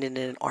you've seen it in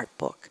an art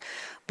book.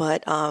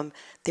 But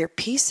they're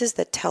pieces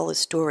that tell a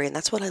story, and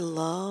that's what I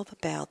love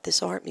about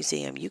this art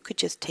museum. You could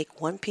just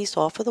take one piece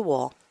off of the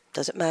wall.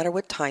 Doesn't matter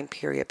what time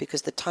period,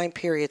 because the time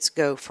periods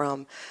go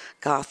from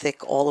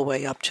Gothic all the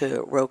way up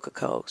to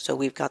Rococo. So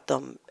we've got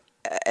them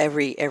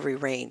every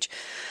range.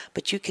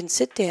 But you can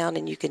sit down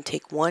and you can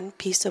take one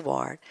piece of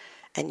art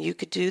and you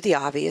could do the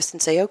obvious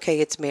and say, okay,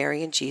 it's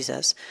Mary and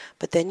Jesus.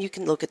 But then you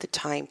can look at the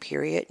time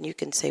period and you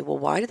can say, well,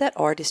 why did that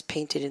artist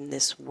paint it in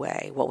this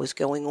way? What was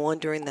going on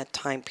during that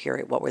time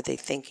period? What were they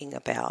thinking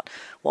about?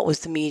 What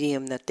was the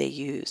medium that they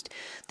used?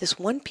 This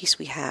one piece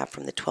we have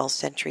from the 12th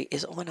century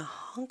is on a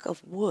hunk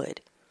of wood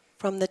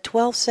from the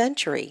 12th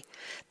century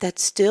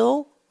that's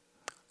still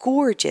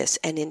gorgeous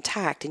and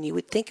intact, and you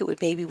would think it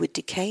would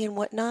decay and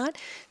whatnot.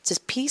 It's a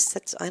piece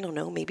that's, I don't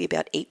know, maybe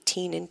about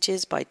 18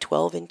 inches by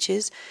 12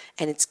 inches,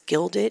 and it's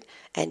gilded,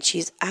 and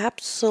she's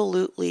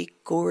absolutely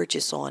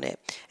gorgeous on it.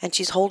 And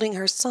she's holding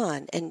her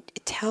son, and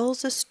it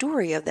tells a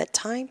story of that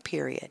time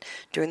period.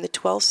 During the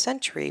 12th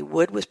century,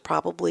 wood was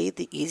probably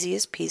the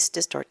easiest piece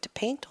to start to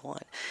paint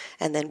on.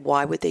 And then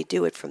why would they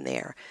do it from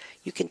there?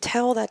 You can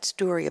tell that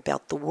story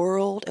about the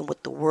world and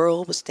what the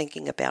world was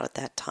thinking about at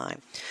that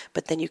time.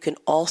 But then you can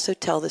also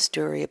tell the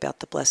story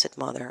about the Blessed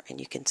Mother, and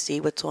you can see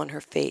what's on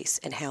her face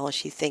and how is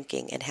she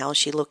thinking and how is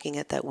she looking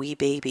at that wee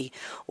baby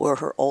or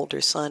her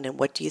older son, and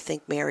what do you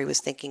think Mary was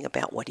thinking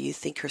about? What do you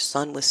think her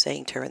son was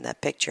saying to her in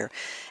that picture?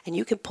 And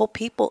you can pull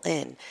people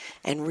in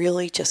and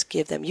really just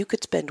give them, you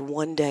could spend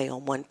one day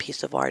on one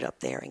piece of art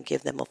up there and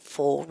give them a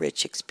full,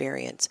 rich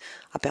experience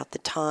about the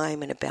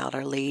time and about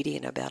Our Lady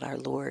and about our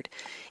Lord.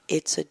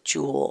 It's a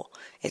jewel.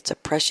 It's a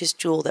precious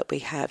jewel that we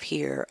have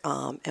here,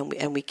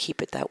 and we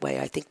keep it that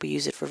way. I think we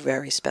use it for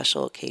very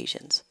special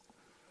occasions.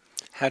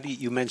 How do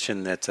you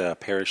mentioned that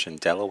parish in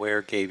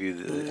Delaware gave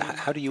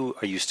you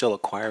are you still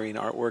acquiring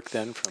artwork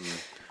then from,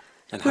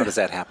 and how does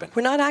that happen?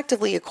 We're not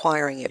actively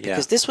acquiring it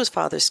because this was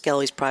Father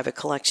Skelly's private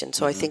collection.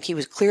 So I think he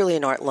was clearly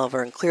an art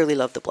lover and clearly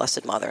loved the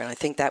Blessed Mother, and I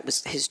think that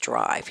was his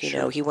drive. You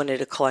know, he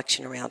wanted a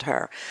collection around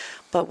her.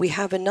 But we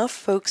have enough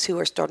folks who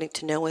are starting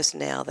to know us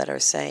now that are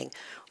saying,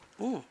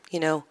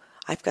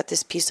 I've got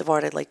this piece of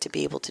art I'd like to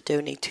be able to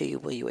donate to you.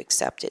 Will you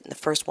accept it? And the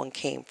first one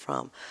came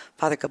from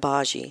Father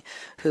Gabaji,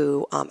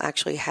 who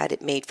actually had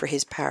it made for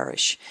his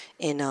parish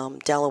in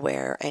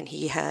Delaware. And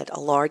he had a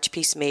large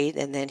piece made,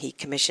 and then he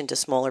commissioned a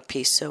smaller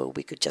piece so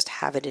we could just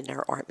have it in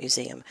our art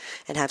museum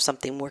and have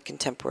something more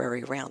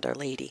contemporary around Our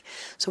Lady.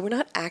 So we're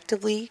not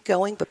actively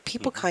going, but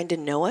people kind of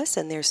know us,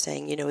 and they're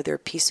saying, there are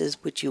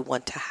pieces would you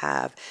want to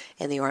have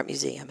in the art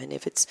museum. And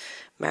if it's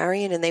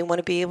Marian and they want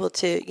to be able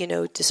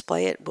to,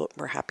 display it,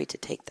 we're happy to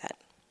take that.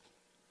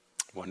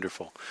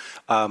 Wonderful.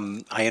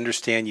 I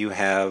understand you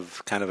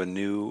have kind of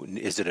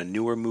is it a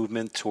newer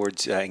movement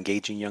towards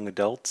engaging young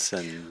adults?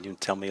 And you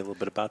tell me a little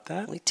bit about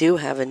that? We do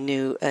have a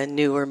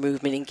newer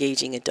movement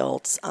engaging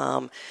adults.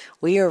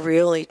 We are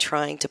really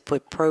trying to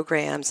put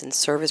programs and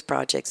service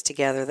projects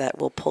together that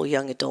will pull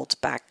young adults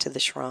back to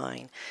the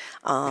shrine.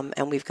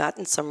 And we've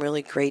gotten some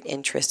really great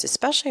interest,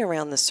 especially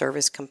around the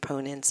service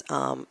components.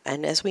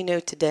 And as we know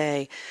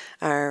today,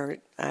 our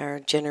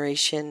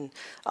generation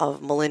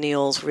of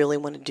millennials really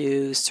want to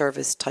do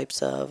service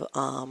types of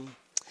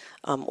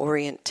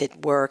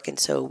oriented work, and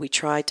so we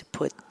tried to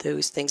put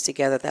those things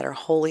together that are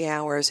holy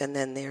hours, and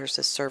then there's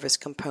a service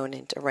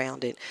component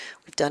around it.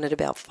 We've done it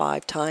about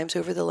 5 times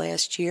over the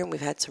last year, and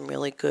we've had some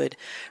really good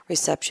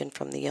reception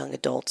from the young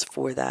adults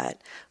for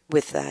that,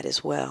 with that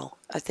as well.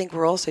 I think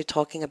we're also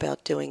talking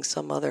about doing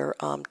some other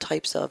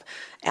types of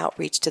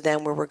outreach to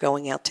them, where we're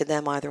going out to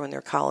them either on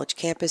their college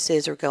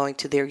campuses or going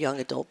to their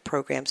young adult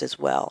programs as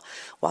well.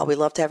 While we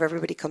love to have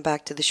everybody come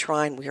back to the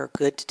shrine, we are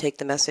good to take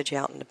the message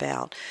out and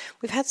about.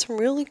 We've had some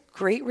really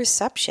great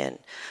reception,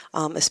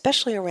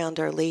 especially around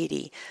Our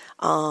Lady.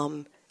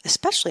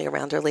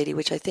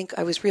 Which I think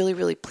I was really,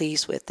 really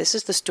pleased with. This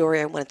is the story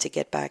I wanted to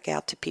get back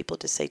out to people,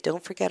 to say,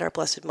 don't forget our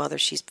Blessed Mother.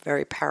 She's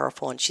very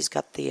powerful, and she's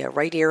got the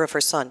right ear of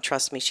her son.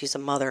 Trust me, she's a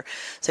mother,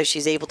 so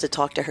she's able to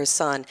talk to her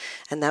son,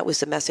 and that was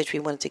the message we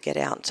wanted to get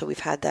out. And so we've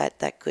had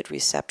that good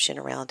reception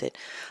around it.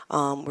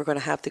 We're going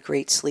to have the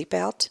Great Sleep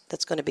Out.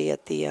 That's going to be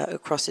at the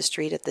across the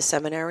street at the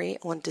seminary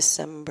on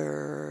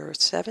December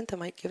 7th.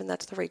 Am I giving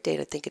that the right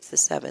date? I think it's the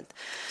 7th.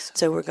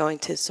 So we're going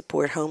to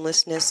support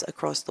homelessness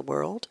across the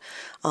world.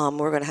 We're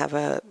going to have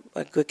a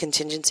good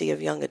contingency of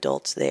young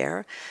adults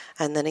there.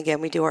 And then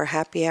again, we do our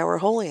happy hour,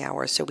 holy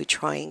hour. So we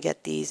try and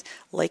get these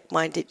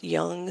like-minded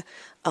young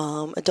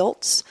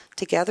adults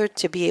together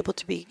to be able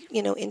to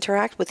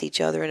interact with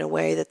each other in a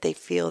way that they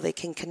feel they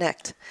can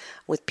connect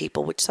with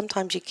people, which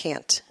sometimes you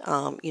can't.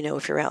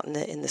 If you're out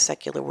in the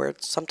secular world,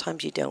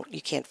 sometimes you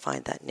can't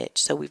find that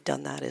niche. So we've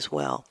done that as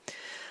well.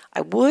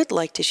 I would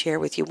like to share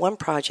with you one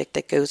project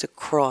that goes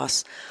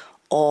across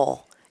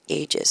all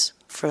ages,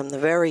 from the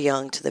very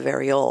young to the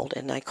very old,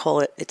 and I call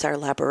it's our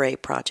Labouré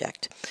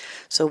project.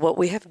 So what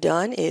we have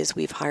done is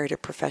we've hired a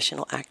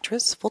professional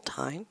actress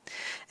full-time,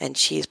 and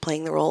she is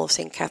playing the role of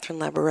St. Catherine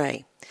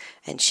Labouré,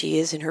 and she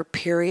is in her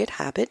period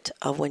habit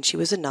of when she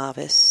was a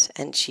novice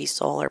and she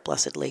saw Our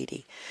Blessed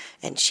Lady,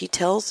 and she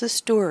tells the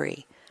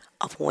story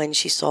of when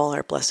she saw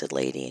Our Blessed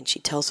Lady, and she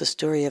tells the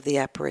story of the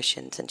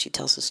apparitions, and she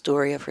tells the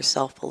story of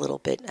herself a little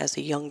bit as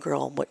a young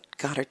girl and what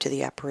got her to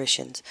the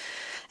apparitions.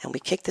 And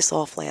we kicked this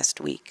off last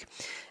week.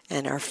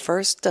 And our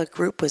first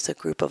group was a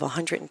group of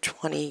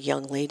 120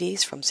 young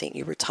ladies from St.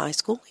 Hubert's High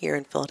School here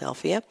in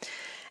Philadelphia.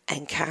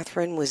 And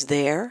Catherine was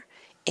there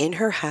in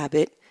her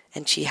habit,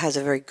 and she has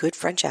a very good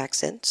French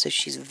accent, so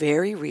she's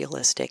very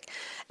realistic.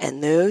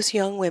 And those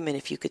young women,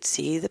 if you could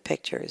see the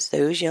pictures,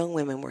 those young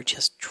women were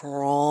just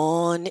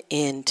drawn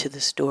into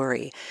the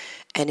story.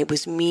 And it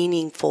was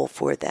meaningful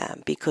for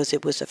them because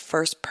it was a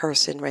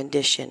first-person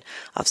rendition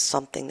of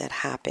something that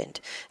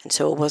happened. And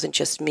so it wasn't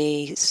just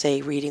me,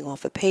 say, reading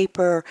off a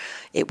paper.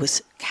 It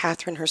was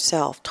Catherine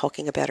herself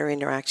talking about her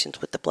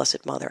interactions with the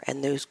Blessed Mother.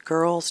 And those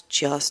girls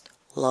just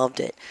loved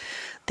it.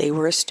 They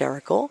were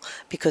hysterical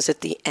because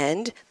at the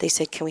end, they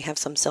said, can we have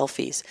some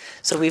selfies?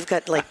 So we've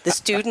got like the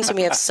students and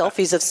we have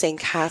selfies of St.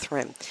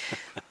 Catherine.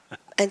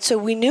 And so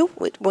we knew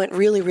it went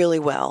really, really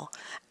well.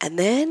 And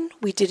then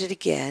we did it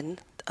again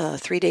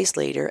 3 days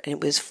later, and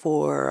it was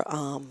for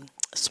a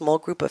small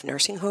group of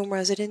nursing home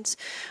residents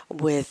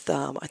with,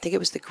 I think it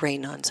was the Grey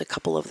Nuns. A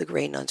couple of the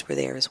Grey Nuns were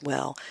there as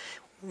well.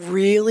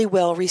 Really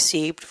well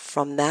received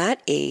from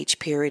that age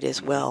period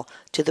as well,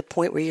 to the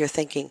point where you're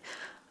thinking,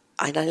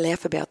 and I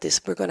laugh about this,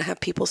 we're going to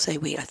have people say,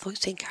 wait, I thought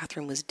St.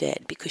 Catherine was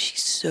dead, because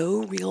she's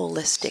so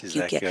realistic.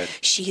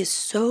 She is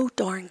so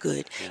darn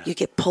good. Yeah. You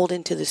get pulled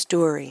into the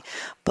story.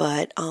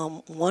 But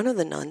one of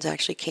the nuns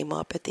actually came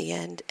up at the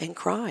end and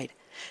cried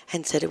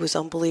and said it was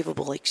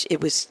unbelievable. Like she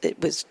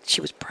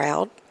was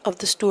proud of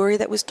the story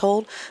that was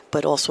told,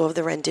 but also of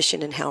the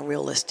rendition and how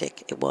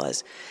realistic it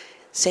was.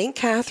 St.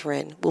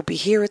 Catherine will be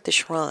here at the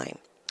shrine,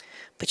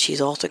 but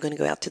she's also going to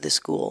go out to the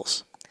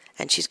schools,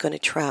 and she's going to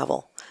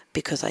travel,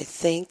 because I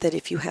think that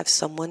if you have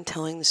someone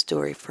telling the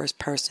story first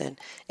person,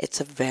 it's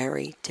a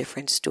very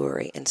different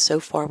story. And so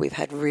far, we've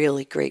had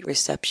really great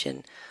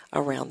reception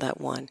around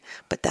that one.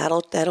 But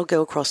that'll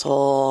go across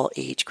all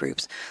age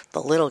groups.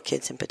 The little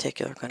kids in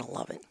particular are going to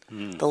love it.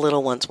 The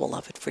little ones will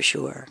love it for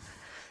sure.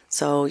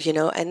 So,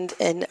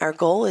 and our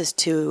goal is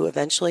to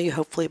eventually,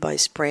 hopefully by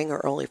spring or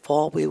early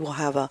fall, we will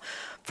have a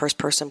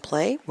first-person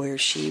play where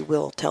she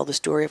will tell the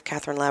story of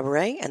Catherine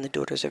Labouré and the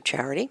Daughters of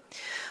Charity,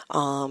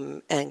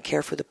 and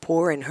care for the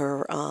poor, and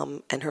her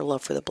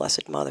love for the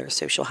Blessed Mother.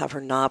 So she'll have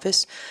her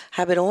novice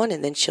habit on,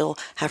 and then she'll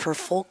have her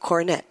full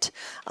cornet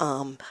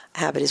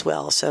habit as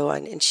well. So,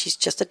 and she's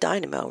just a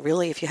dynamo.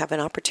 Really, if you have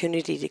an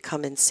opportunity to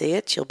come and see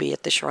it, she'll be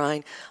at the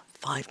shrine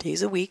 5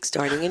 days a week,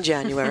 starting in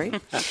January,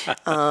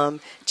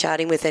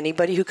 chatting with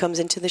anybody who comes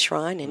into the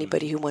shrine,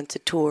 anybody who wants a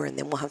tour, and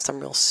then we'll have some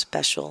real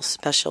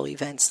special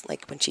events,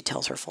 like when she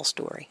tells her full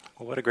story.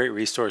 Well, what a great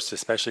resource,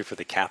 especially for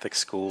the Catholic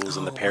schools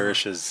and the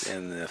parishes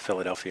in the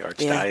Philadelphia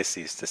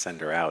Archdiocese to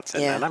send her out.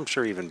 And I'm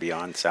sure even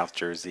beyond South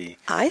Jersey,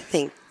 I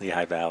think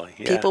Lehigh Valley.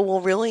 People will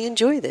really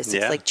enjoy this.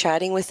 It's like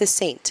chatting with a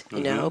saint,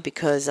 you know,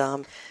 because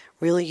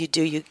really, you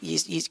do.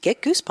 You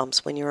get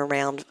goosebumps when you're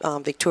around.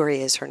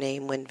 Victoria is her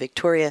name. When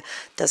Victoria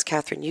does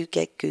Catherine, you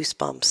get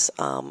goosebumps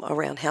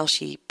around how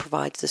she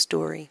provides the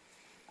story.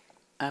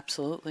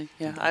 Absolutely.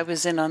 Yeah. I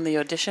was in on the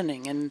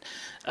auditioning,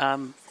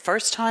 and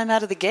first time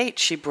out of the gate,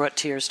 she brought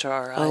tears to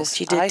our eyes. Oh,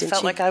 she did, I didn't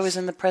felt she? like I was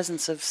in the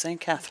presence of St.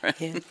 Catherine.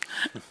 Yeah.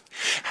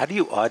 How do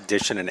you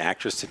audition an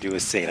actress to do a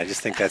scene? I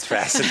just think that's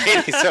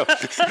fascinating. So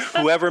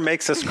whoever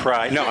makes us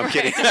cry. No, I'm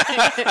kidding.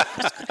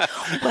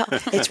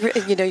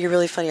 Well, you're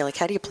really funny. Like,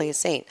 how do you play a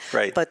saint?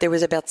 Right. But there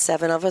was about 6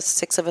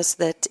 of us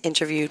that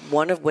interviewed,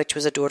 one of which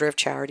was a daughter of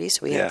charity. So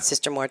we Yeah. had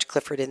Sister Marge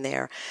Clifford in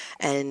there.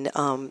 And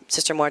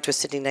Sister Marge was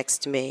sitting next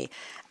to me.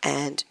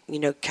 And,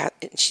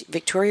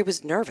 Victoria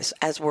was nervous,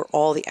 as were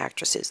all the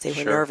actresses. They were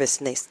Sure. nervous,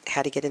 and they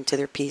had to get into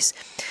their piece.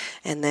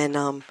 And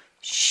then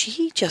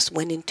she just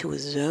went into a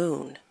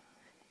zone.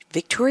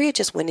 Victoria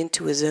just went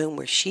into a zone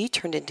where she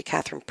turned into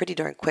Catherine pretty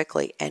darn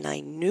quickly, and I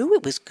knew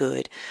it was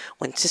good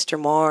when Sister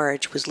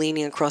Marge was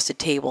leaning across the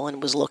table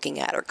and was looking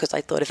at her, because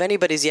I thought, if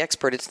anybody's the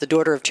expert, it's the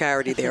daughter of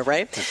charity there,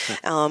 right?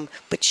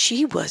 But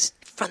she was,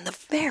 from the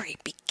very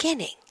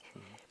beginning,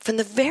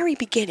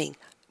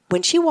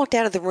 when she walked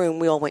out of the room,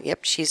 we all went,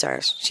 yep, she's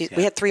ours.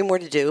 We had 3 more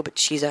to do, but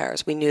she's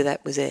ours. We knew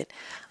that was it.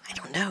 I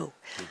don't know.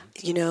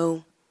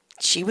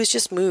 She was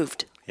just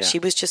moved. Yeah. She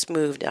was just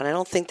moved. And I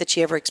don't think that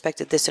she ever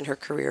expected this in her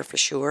career for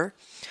sure.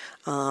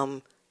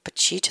 But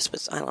she just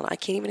was, I don't know, I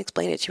can't even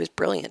explain it. She was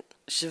brilliant.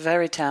 She's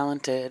very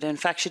talented. In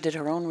fact, she did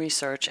her own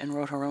research and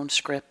wrote her own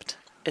script.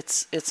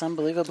 It's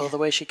unbelievable the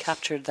way she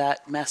captured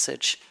that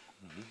message.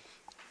 Mm-hmm.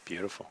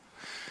 Beautiful.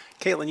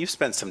 Caitlin, you've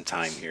spent some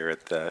time here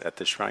at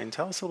the shrine.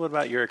 Tell us a little bit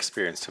about your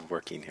experience of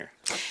working here.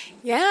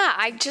 Yeah,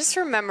 I just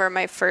remember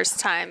my first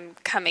time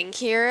coming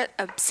here,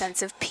 a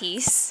sense of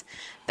peace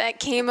that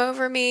came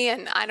over me.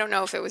 And I don't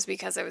know if it was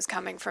because I was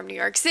coming from New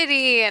York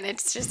City, and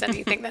it's just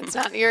anything that's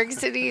not New York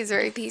City is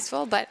very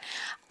peaceful. But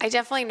I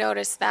definitely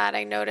noticed that.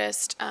 I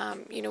noticed,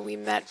 we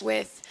met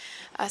with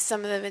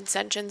some of the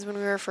Vincentians when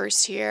we were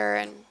first here,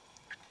 and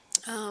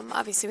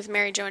obviously with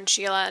Mary Jo and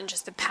Sheila, and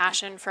just the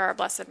passion for our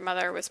Blessed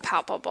Mother was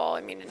palpable.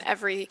 I mean, in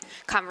every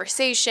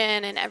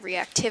conversation and every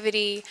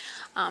activity,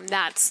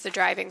 that's the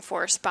driving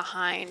force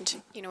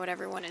behind, what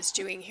everyone is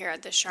doing here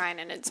at the shrine,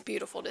 and it's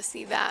beautiful to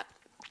see that.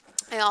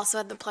 I also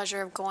had the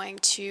pleasure of going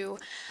to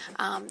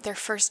their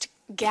first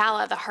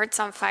gala, the Hearts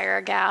on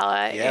Fire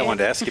Gala. Yeah, I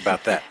wanted to ask you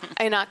about that.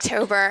 In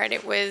October, and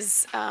it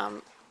was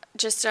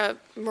just a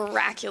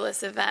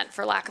miraculous event,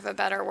 for lack of a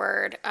better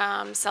word,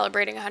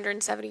 celebrating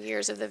 170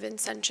 years of the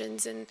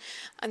Vincentians in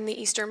the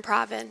Eastern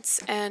Province.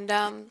 And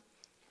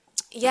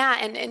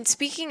and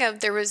speaking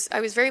of, I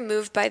was very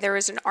moved by, there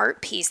was an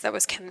art piece that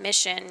was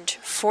commissioned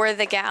for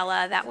the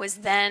gala that was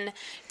then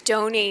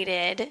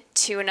donated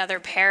to another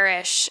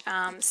parish.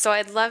 So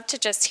I'd love to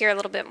just hear a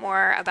little bit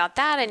more about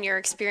that and your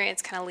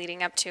experience kind of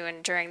leading up to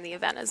and during the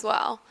event as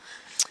well.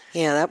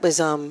 Yeah, that was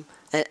an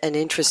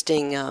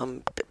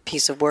interesting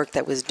piece of work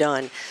that was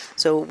done.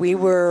 So we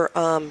were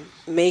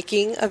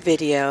making a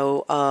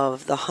video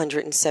of the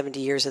 170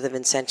 years of the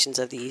Vincentians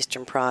of the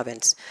Eastern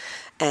Province.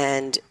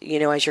 And,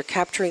 as you're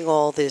capturing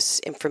all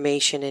this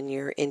information and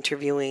you're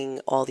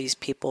interviewing all these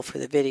people for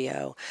the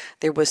video,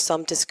 there was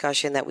some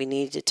discussion that we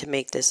needed to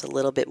make this a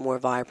little bit more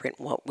vibrant.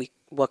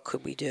 What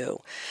could we do?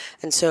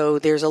 And so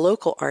there's a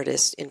local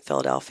artist in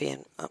Philadelphia,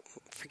 and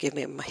forgive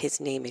me, his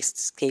name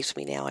escapes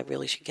me now. I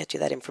really should get you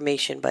that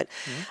information. But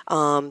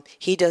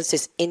he does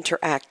this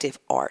interactive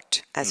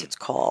art, as it's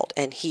called.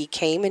 And he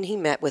came and he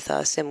met with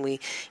us, and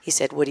he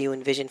said, what do you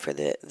envision for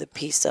the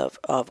piece of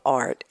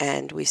art?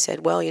 And we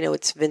said, well,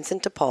 it's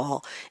Vincent de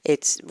Paul.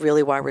 It's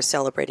really why we're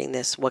celebrating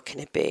this. What can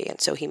it be?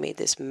 And so he made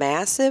this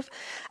massive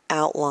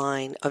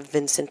outline of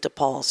Vincent de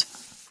Paul's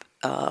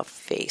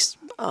face,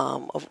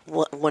 of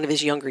one of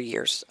his younger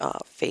years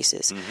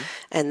faces. Mm-hmm.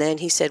 And then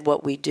he said,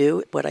 what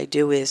I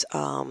do is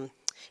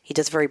he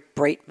does very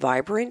bright,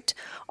 vibrant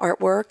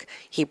artwork.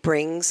 He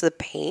brings the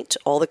paint,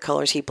 all the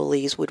colors he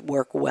believes would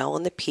work well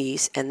in the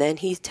piece, and then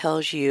he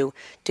tells you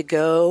to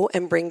go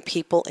and bring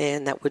people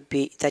in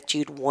that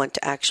you'd want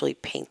to actually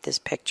paint this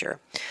picture.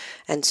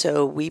 And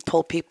so we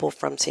pulled people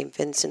from St.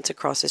 Vincent's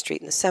across the street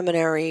in the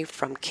seminary,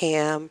 from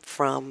CAM,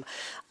 from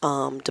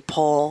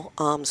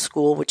DePaul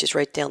School, which is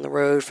right down the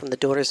road, from the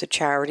Daughters of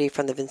Charity,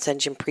 from the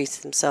Vincentian priests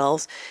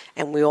themselves.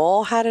 And we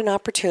all had an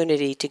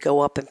opportunity to go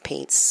up and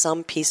paint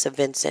some piece of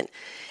Vincent.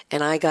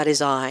 And I got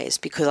his eyes,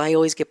 because I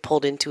always get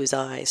pulled into his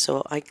eyes.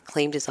 So I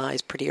claimed his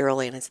eyes pretty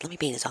early, and I said, let me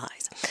paint his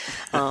eyes.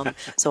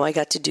 So I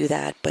got to do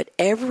that. But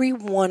every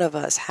one of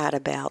us had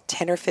about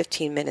 10 or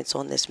 15 minutes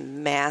on this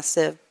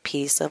massive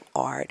piece of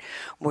art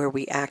where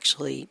we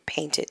actually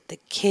painted. The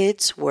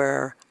kids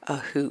were a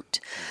hoot.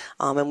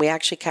 And we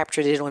actually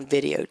captured it on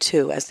video,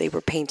 too, as they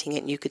were painting it.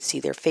 And you could see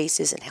their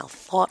faces and how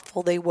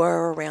thoughtful they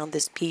were around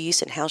this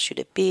piece, and how should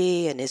it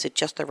be, and is it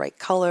just the right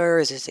color?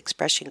 Is his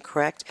expression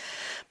correct?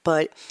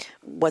 But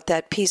what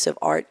that piece of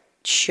art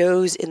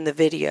shows in the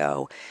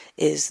video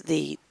is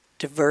the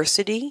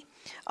diversity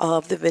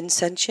of the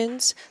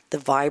Vincentians, the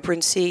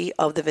vibrancy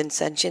of the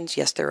Vincentians.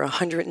 Yes, they're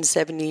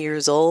 170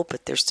 years old,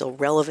 but they're still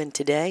relevant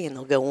today, and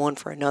they'll go on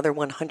for another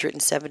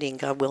 170, and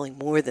God willing,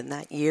 more than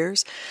that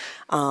years.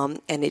 And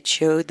it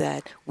showed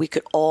that we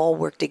could all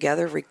work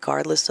together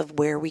regardless of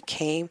where we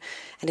came,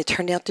 and it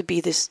turned out to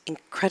be this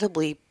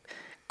incredibly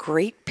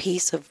great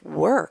piece of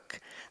work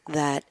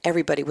that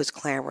everybody was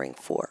clamoring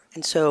for.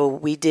 And so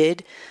we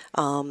did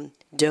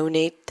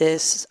donate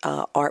this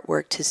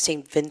artwork to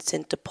St.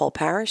 Vincent de Paul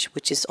Parish,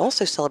 which is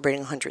also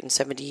celebrating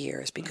 170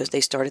 years because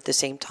they started at the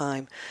same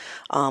time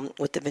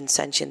with the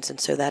Vincentians. And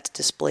so that's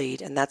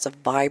displayed. And that's a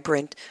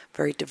vibrant,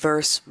 very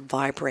diverse,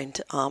 vibrant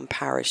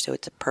parish. So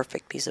it's a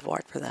perfect piece of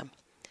art for them.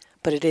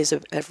 But it is a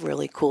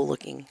really cool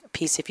looking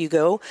piece. If you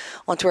go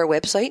onto our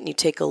website and you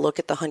take a look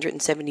at the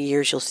 170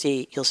 years, you'll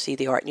see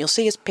the art, and you'll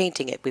see us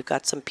painting it. We've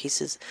got some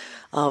pieces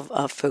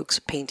of folks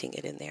painting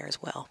it in there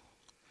as well.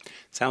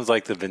 Sounds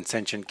like the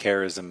Vincentian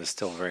charism is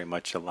still very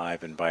much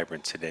alive and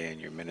vibrant today in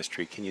your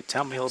ministry. Can you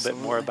tell me a little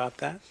bit more about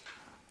that?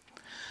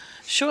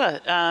 Sure.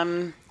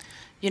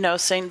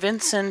 St.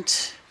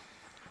 Vincent,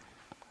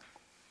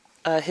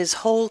 his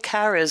whole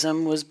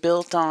charism was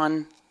built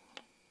on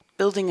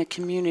building a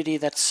community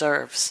that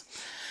serves.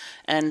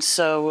 And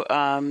so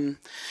the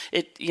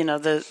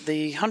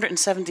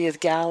 170th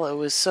Gala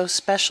was so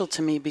special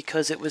to me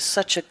because it was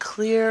such a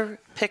clear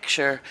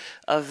picture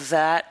of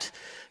that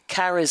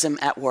charism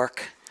at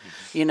work.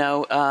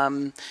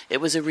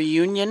 It was a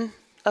reunion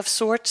of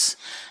sorts,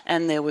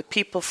 and there were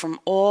people from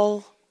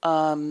all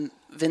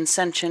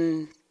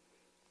Vincentian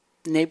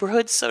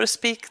neighborhoods, so to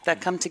speak,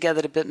 that come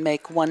together to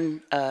make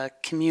one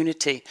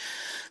community.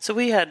 So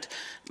we had,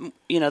 the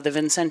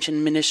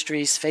Vincentian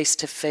ministries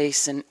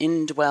face-to-face and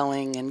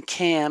indwelling and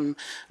CAM,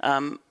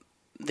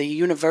 the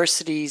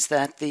universities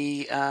that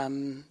the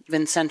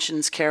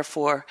Vincentians care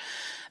for,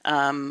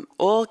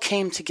 all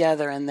came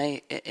together, and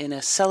they in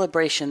a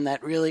celebration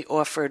that really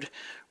offered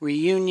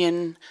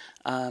reunion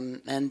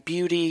and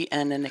beauty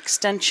and an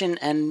extension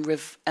and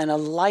a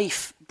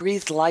life,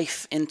 breathed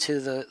life into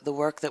the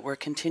work that we're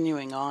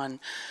continuing on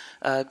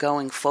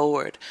going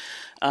forward.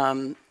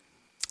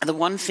 The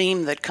one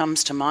theme that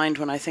comes to mind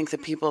when I think the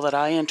people that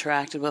I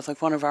interacted with,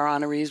 like one of our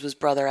honorees was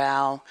Brother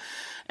Al,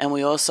 and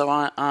we also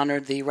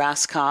honored the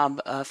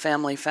Raskob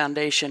Family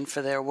Foundation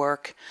for their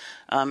work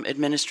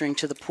administering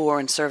to the poor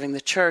and serving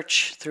the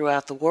church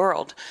throughout the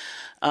world.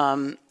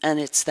 And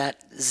it's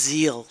that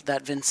zeal,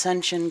 that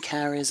Vincentian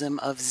charism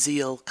of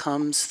zeal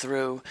comes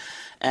through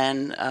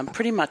and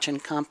pretty much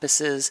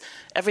encompasses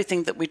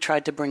everything that we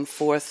tried to bring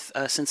forth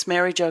since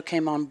Mary Jo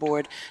came on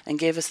board and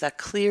gave us that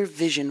clear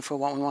vision for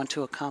what we want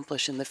to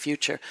accomplish in the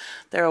future.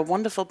 They're a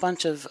wonderful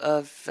bunch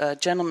of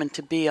gentlemen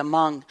to be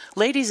among,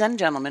 ladies and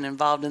gentlemen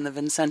involved in the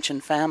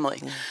Vincentian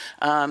family.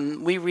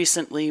 We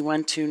recently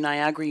went to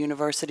Niagara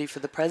University for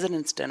the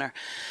President's Dinner,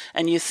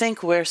 and you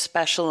think we're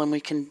special and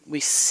we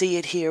see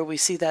it here, we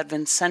see that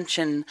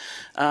Vincentian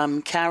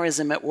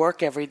charism at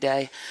work every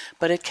day,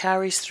 but it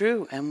carries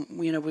through. And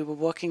we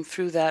were walking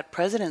through that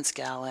President's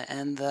Gala,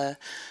 and the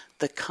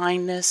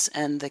kindness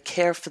and the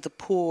care for the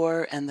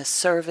poor and the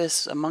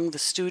service among the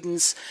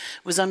students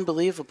was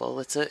unbelievable.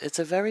 It's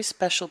a very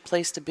special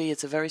place to be.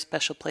 It's a very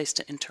special place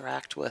to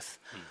interact with.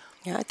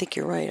 Yeah, I think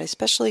you're right.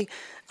 Especially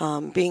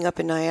being up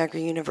in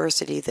Niagara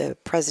University, the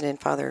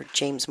president, Father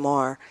James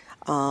Marr,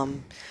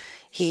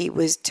 he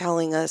was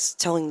telling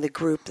the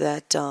group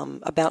that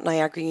about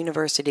Niagara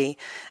University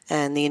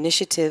and the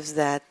initiatives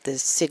that the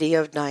city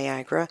of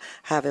Niagara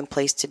have in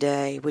place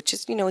today, which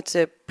is, it's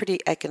a pretty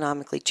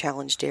economically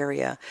challenged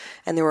area.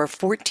 And there are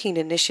 14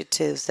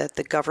 initiatives that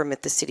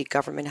the city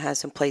government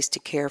has in place to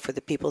care for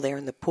the people there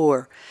and the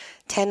poor,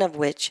 10 of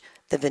which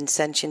the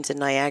Vincentians and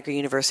Niagara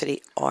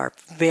University are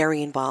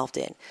very involved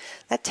in.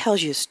 That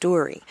tells you a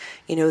story.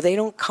 They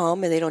don't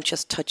come and they don't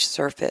just touch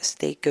surface.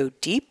 They go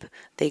deep,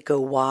 they go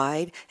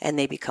wide, and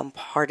they become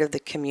part of the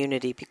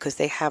community because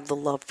they have the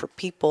love for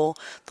people,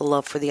 the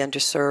love for the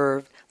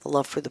underserved, the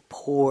love for the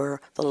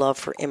poor, the love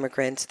for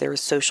immigrants. They're a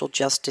social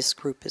justice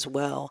group as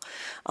well.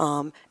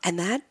 And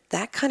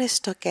that kind of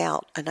stuck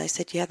out. And I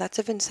said, yeah, that's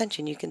a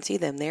Vincentian. You can see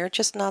them. They're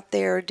just not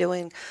there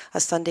doing a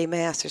Sunday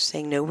Mass. They're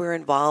saying, no, we're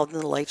involved in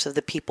the lives of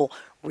the people,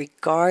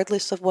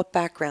 regardless of what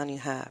background you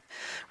have,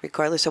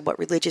 regardless of what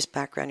religious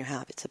background you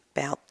have. It's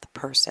about the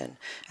person.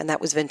 And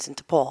that was Vincent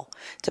de Paul.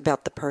 It's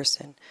about the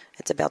person.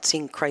 It's about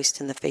seeing Christ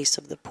in the face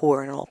of the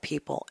poor and all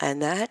people.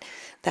 And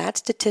that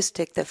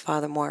statistic that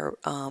Father Moore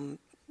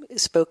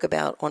spoke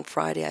about on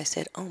Friday, I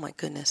said, oh my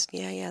goodness,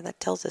 yeah, that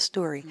tells a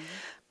story. Mm-hmm.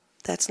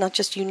 That's not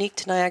just unique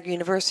to Niagara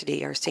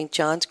University. Our St.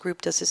 John's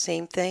group does the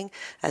same thing,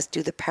 as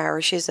do the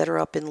parishes that are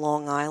up in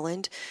Long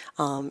Island,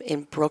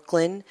 in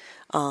Brooklyn,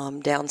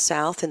 down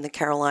south in the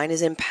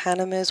Carolinas, in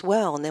Panama as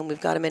well. And then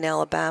we've got them in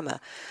Alabama.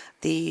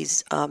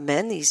 These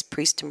men, these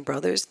priests and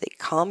brothers, they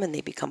come and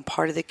they become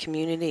part of the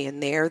community,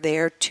 and they're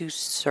there to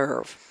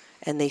serve.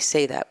 And they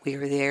say that, we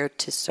are there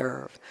to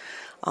serve.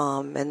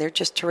 And they're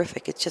just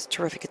terrific. It's just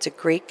terrific. It's a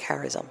great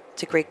charism.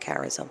 It's a great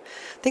charism.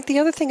 I think the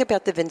other thing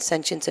about the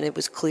Vincentians, and it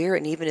was clear,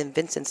 and even in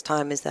Vincent's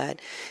time, is that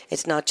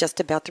it's not just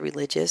about the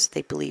religious.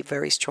 They believe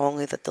very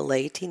strongly that the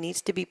laity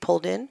needs to be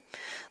pulled in.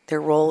 Their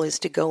role is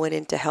to go in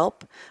and to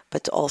help,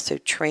 but to also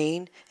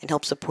train and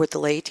help support the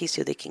laity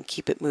so they can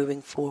keep it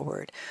moving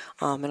forward.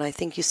 And I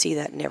think you see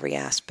that in every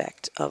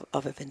aspect of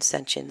a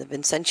Vincentian. The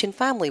Vincentian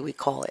family, we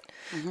call it,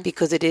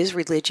 because it is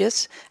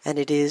religious and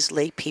it is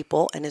lay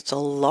people, and it's a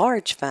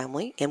large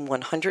family in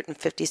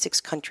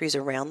 156 countries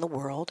around the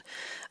world,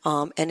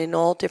 and in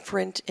all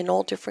different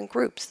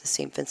groups. The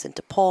St. Vincent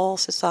de Paul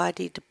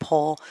Society, de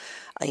Paul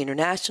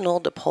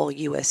International, DePaul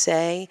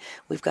USA.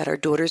 We've got our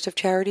Daughters of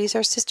Charities,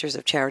 our Sisters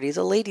of Charities,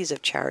 the Ladies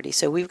of Charity.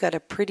 So we've got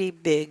a pretty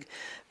big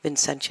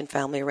Vincentian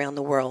family around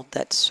the world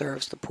that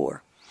serves the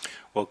poor.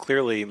 Well,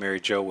 clearly, Mary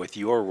Jo, with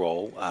your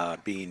role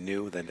being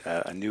new,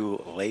 a new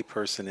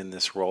layperson in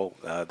this role,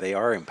 they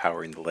are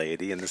empowering the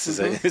laity, and this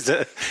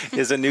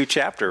is a new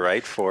chapter,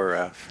 right,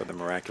 for the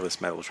Miraculous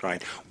Metal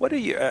Shrine. What are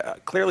you?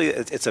 Clearly,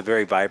 it's a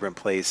very vibrant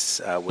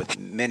place with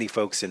many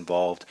folks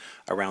involved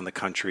around the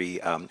country.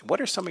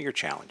 What are some of your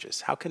challenges?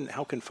 How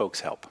can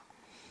folks help?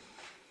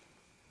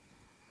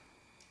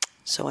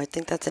 So I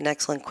think that's an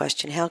excellent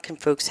question. How can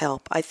folks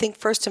help? I think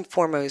first and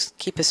foremost,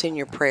 keep us in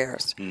your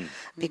prayers,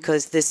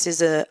 because this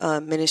is a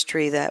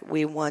ministry that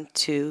we want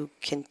to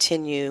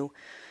continue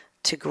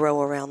to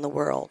grow around the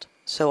world.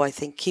 So I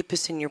think keep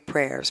us in your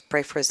prayers.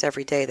 Pray for us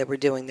every day that we're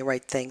doing the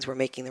right things, we're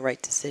making the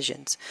right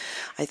decisions.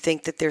 I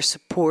think that their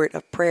support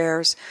of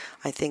prayers,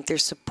 I think their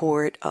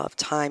support of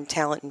time,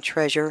 talent, and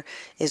treasure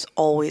is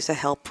always a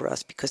help for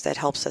us, because that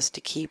helps us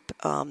to keep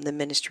the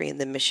ministry and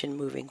the mission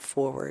moving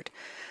forward.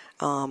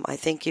 I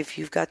think if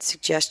you've got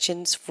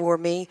suggestions for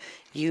me,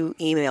 you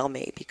email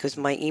me, because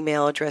my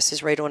email address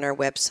is right on our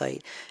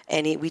website.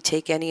 We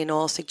take any and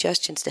all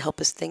suggestions to help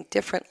us think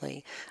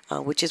differently,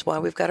 which is why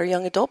we've got our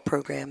young adult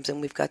programs, and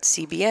we've got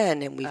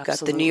CBN, and we've got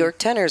the New York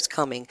Tenors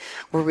coming.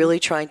 We're really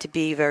trying to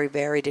be very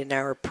varied in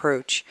our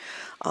approach.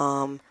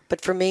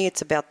 But for me,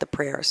 it's about the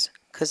prayers,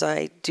 because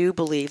I do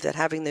believe that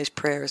having those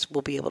prayers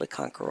will be able to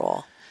conquer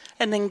all.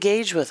 And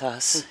engage with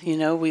us. You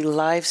know, we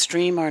live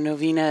stream our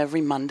novena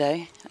every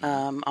Monday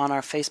on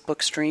our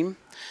Facebook stream,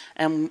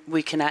 and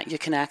you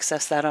can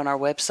access that on our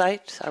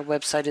website. Our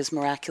website is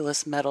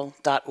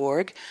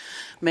miraculousmetal.org.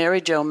 Mary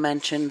Jo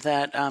mentioned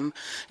that,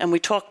 and we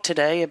talked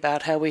today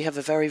about how we have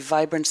a very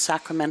vibrant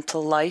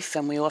sacramental life,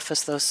 and we offer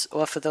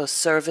those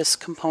service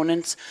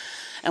components.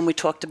 And we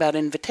talked about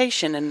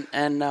invitation,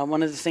 and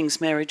one of the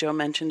things Mary Jo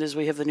mentioned is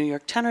we have the New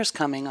York Tenors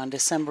coming on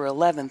December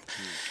 11th.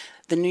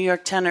 The New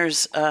York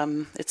Tenors,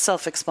 it's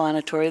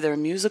self-explanatory. They're a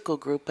musical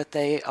group, but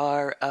they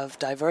are of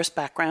diverse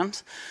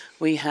backgrounds.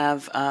 We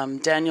have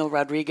Daniel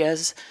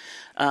Rodriguez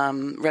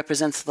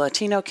represents the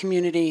Latino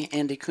community,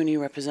 Andy Cooney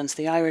represents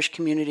the Irish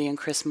community, and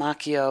Chris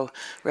Macchio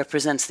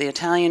represents the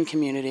Italian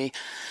community.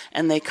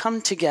 And they come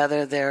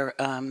together, they're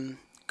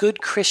good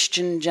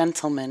Christian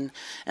gentlemen,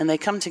 and they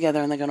come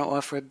together and they're going to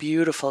offer a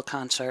beautiful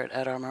concert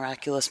at our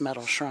Miraculous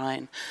Metal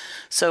Shrine.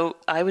 So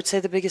I would say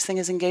the biggest thing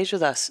is engage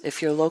with us.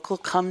 If you're local,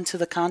 come to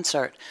the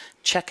concert.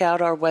 Check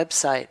out our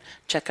website.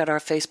 Check out our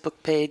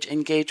Facebook page.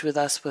 Engage with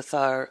us with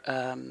our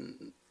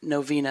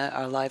novena,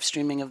 our live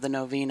streaming of the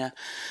novena.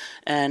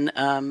 And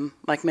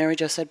like Mary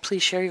Jo said,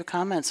 please share your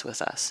comments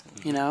with us,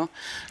 you know,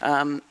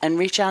 and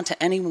reach out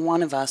to any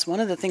one of us. One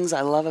of the things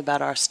I love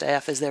about our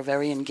staff is they're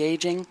very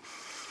engaging.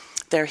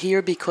 They're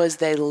here because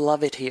they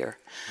love it here.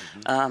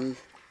 And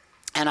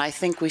I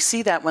think we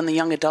see that when the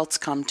young adults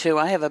come, too.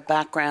 I have a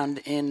background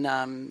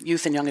in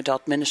youth and young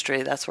adult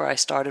ministry. That's where I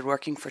started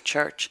working for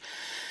church.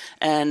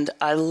 And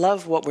I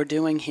love what we're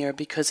doing here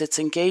because it's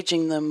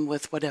engaging them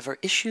with whatever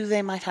issue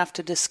they might have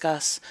to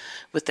discuss,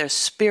 with their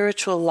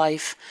spiritual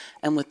life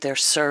and with their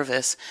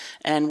service.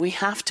 And we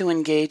have to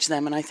engage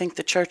them. And I think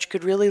the church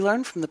could really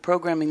learn from the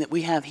programming that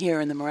we have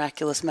here in the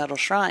Miraculous Metal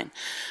Shrine.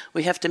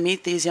 We have to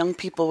meet these young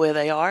people where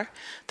they are.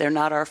 They're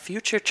not our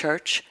future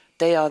church.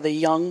 They are the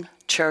young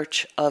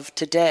church of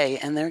today,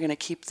 and they're going to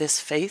keep this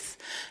faith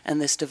and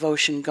this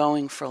devotion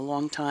going for a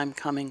long time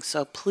coming.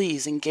 So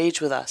please engage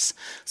with us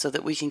so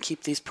that we can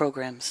keep these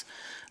programs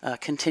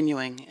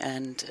continuing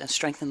and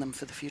strengthen them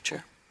for the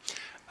future.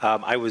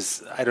 I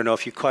don't know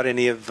if you caught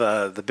any of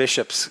the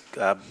bishop's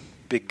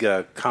big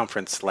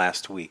conference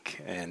last week,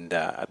 and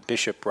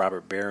Bishop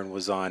Robert Barron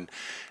was on,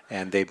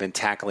 and they've been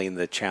tackling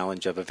the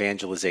challenge of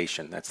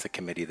evangelization. That's the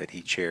committee that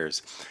he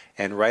chairs.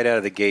 And right out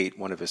of the gate,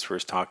 one of his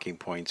first talking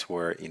points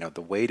were, you know,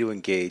 the way to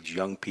engage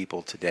young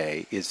people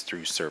today is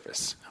through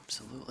service.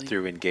 Absolutely.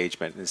 Through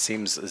engagement. And it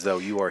seems as though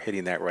you are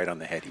hitting that right on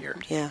the head here.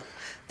 Yeah.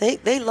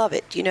 They love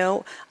it, you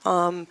know.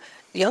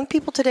 Young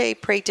people today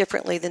pray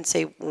differently than,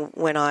 say,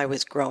 when I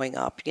was growing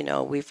up. You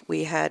know,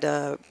 we had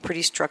a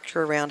pretty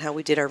structure around how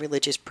we did our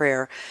religious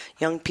prayer.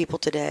 Young people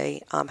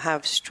today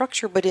have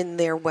structure, but in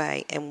their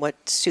way and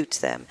what suits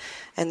them.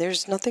 And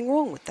there's nothing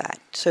wrong with that.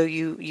 So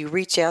you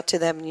reach out to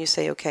them and you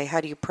say, okay,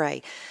 how do you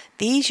pray?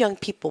 These young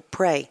people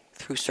pray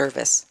through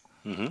service.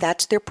 Mm-hmm.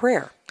 That's their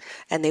prayer.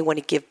 And they want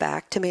to give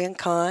back to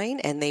mankind,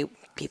 and they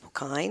people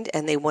kind,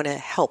 and they want to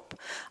help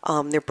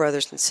their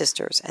brothers and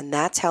sisters. And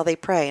that's how they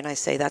pray. And I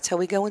say that's how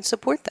we go and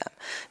support them,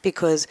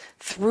 because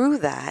through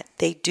that,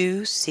 they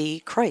do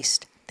see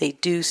Christ. They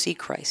do see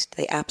Christ.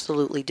 They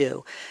absolutely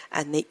do.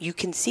 And you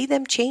can see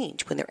them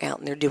change when they're out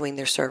and they're doing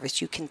their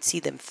service. You can see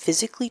them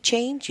physically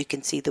change. You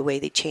can see the way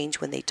they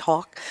change when they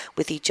talk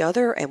with each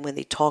other and when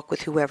they talk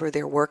with whoever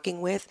they're working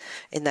with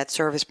in that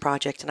service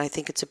project. And I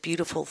think it's a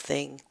beautiful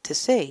thing to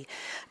see.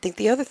 I think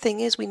the other thing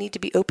is we need to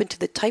be open to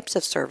the types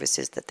of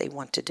services that they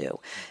want to do.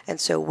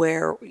 And so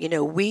where,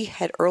 we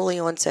had early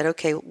on said,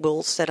 okay,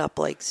 we'll set up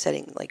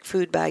setting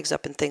food bags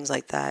up and things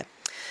like that.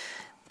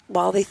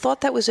 While they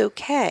thought that was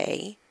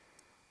okay,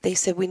 they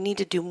said, we need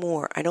to do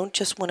more. I don't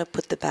just want to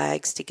put the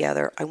bags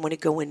together. I want to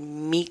go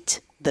and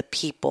meet the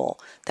people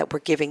that we're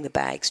giving the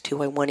bags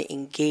to. I want to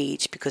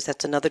engage, because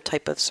that's another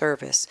type of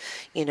service.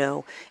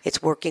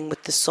 It's working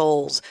with the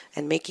souls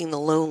and making the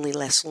lonely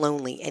less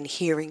lonely and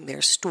hearing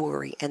their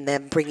story and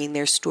then bringing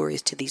their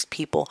stories to these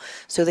people.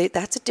 So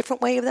that's a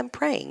different way of them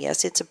praying.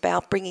 Yes, it's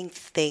about bringing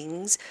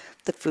things,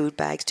 the food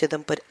bags to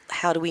them, but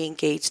how do we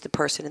engage the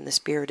person in the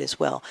spirit as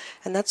well?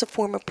 And that's a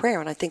form of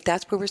prayer. And I think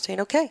that's where we're saying,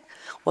 okay,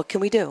 what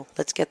can we do?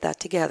 Let's get that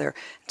together.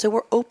 So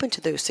we're open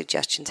to those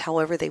suggestions,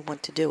 however they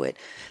want to do it.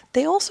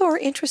 They also are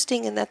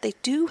interesting in that they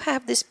do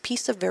have this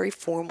piece of very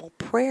formal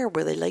prayer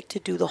where they like to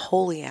do the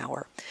holy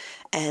hour.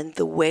 And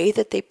the way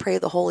that they pray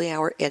the holy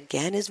hour,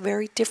 again, is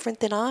very different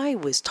than I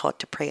was taught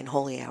to pray in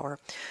holy hour.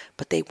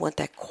 But they want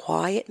that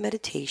quiet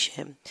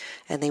meditation,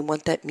 and they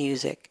want that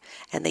music.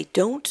 And they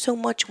don't so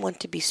much want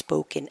to be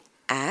spoken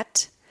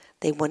at.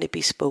 They want to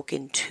be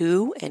spoken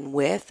to and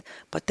with,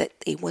 but that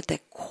they want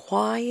that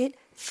quiet,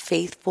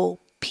 faithful,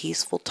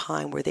 peaceful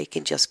time where they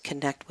can just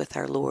connect with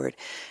our Lord.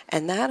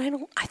 And that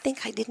I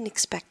think I didn't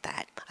expect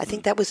that. I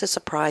think that was a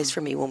surprise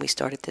for me when we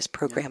started this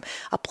program.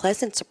 A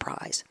pleasant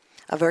surprise.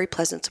 A very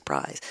pleasant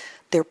surprise.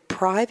 They're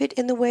private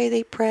in the way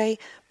they pray,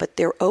 but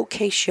they're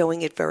okay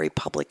showing it very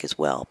public as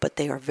well. But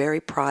they are very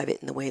private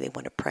in the way they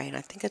want to pray, and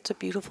I think that's a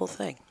beautiful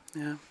thing.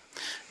 Yeah.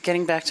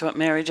 Getting back to what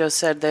Mary Jo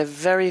said, they're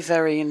very,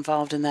 very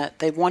involved in that.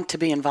 They want to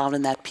be involved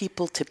in that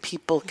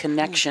people-to-people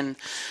connection.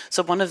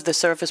 So one of the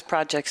service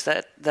projects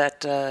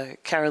that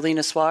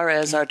Carolina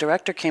Suarez, our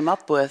director, came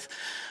up with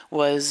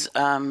was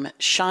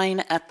Shine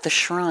at the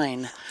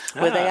Shrine,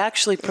 where they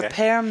actually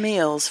prepare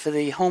meals for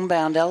the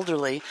homebound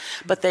elderly,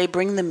 but they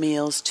bring the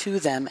meals to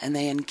them and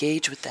they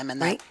engage with them.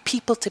 And that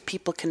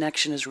people-to-people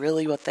connection is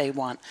really what they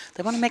want.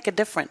 They want to make a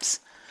difference.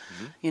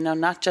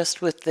 Not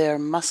just with their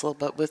muscle,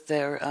 but with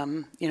their,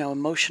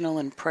 emotional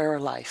and prayer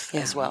life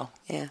as well.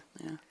 Yeah.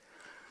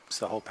 It's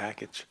the whole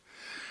package.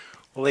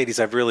 Well, ladies,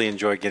 I've really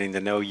enjoyed getting to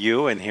know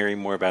you and hearing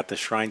more about the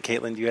Shrine.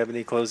 Caitlin, do you have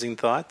any closing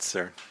thoughts?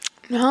 Or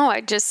No,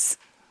 I just,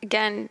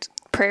 again,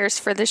 prayers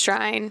for the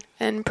Shrine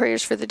and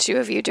prayers for the two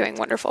of you doing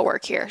wonderful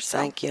work here. So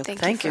thank you.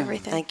 Thank you for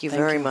everything. Thank you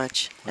very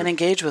much. And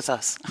engage with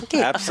us.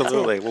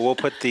 Absolutely. Well, we'll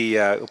put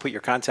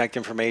your contact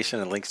information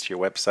and links to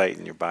your website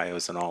and your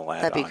bios and all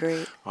that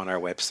on our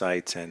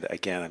website. And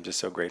again, I'm just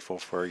so grateful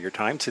for your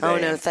time today. Oh,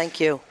 no, thank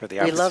you. For the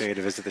opportunity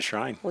to visit the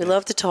Shrine. We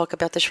love to talk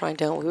about the Shrine,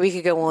 don't we? We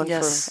could go on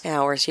for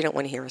hours. You don't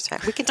want to hear us.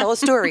 We can tell a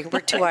story.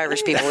 We're two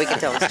Irish people. We can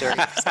tell a story.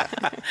 So.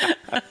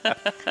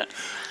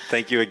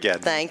 Thank you again.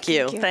 Thank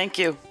you. Thank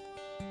you.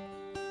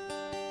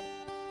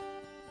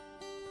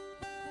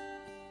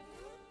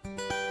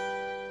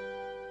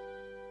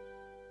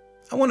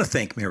 I want to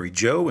thank Mary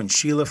Jo and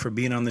Sheila for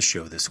being on the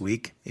show this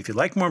week. If you'd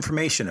like more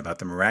information about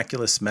the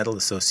Miraculous Medal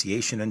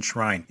Association and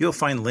Shrine, you'll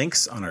find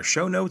links on our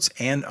show notes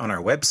and on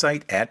our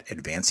website at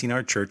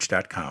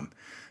advancingourchurch.com.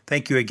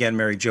 Thank you again,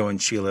 Mary Jo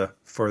and Sheila,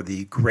 for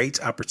the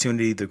great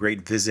opportunity, the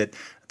great visit,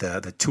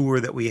 the tour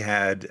that we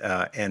had,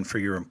 and for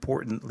your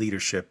important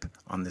leadership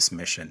on this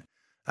mission.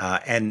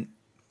 And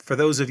for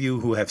those of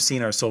you who have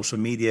seen our social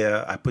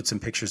media, I put some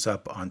pictures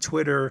up on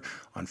Twitter,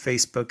 on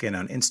Facebook, and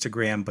on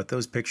Instagram, but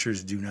those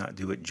pictures do not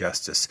do it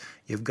justice.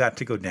 You've got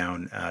to go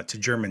down to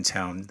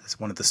Germantown,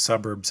 that's one of the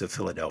suburbs of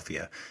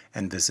Philadelphia,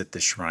 and visit the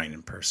Shrine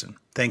in person.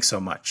 Thanks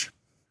so much.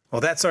 Well,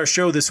 that's our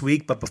show this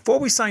week, but before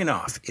we sign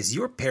off, is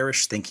your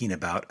parish thinking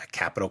about a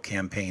capital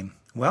campaign?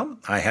 Well,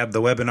 I have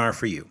the webinar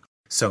for you.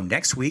 So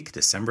next week,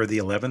 December the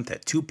 11th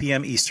at 2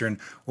 p.m. Eastern,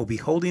 we'll be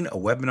holding a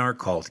webinar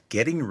called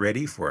Getting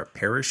Ready for a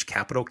Parish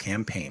Capital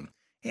Campaign.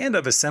 And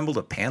I've assembled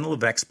a panel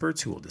of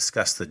experts who will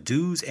discuss the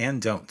do's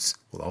and don'ts.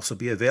 We'll also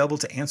be available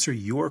to answer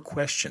your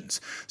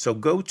questions. So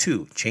go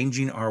to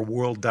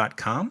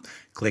changingourworld.com,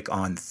 click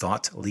on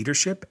Thought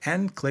Leadership,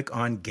 and click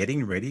on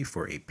Getting Ready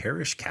for a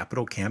Parish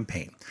Capital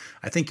Campaign.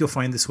 I think you'll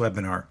find this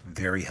webinar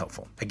very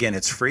helpful. Again,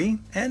 it's free,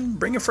 and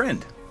bring a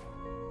friend.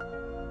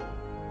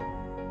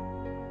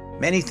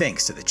 Many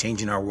thanks to the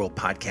Changing Our World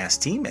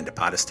podcast team and to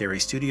Podastery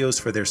Studios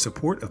for their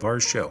support of our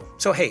show.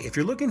 So hey, if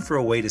you're looking for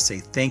a way to say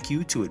thank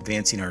you to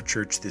Advancing Our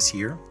Church this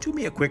year, do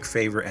me a quick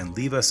favor and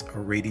leave us a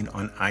rating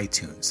on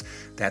iTunes.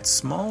 That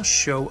small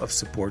show of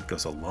support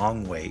goes a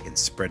long way in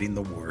spreading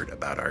the word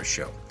about our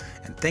show.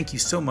 And thank you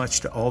so much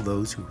to all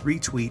those who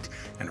retweet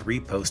and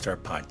repost our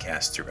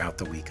podcast throughout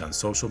the week on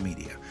social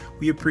media.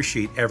 We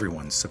appreciate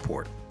everyone's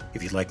support.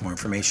 If you'd like more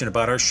information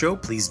about our show,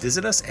 please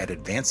visit us at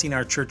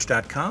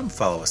advancingourchurch.com.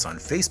 Follow us on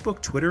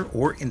Facebook, Twitter,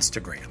 or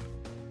Instagram.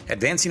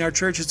 Advancing Our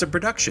Church is a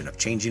production of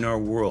Changing Our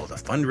World, a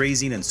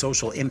fundraising and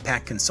social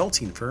impact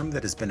consulting firm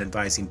that has been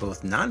advising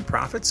both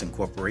nonprofits and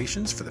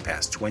corporations for the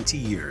past 20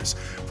 years.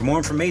 For more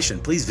information,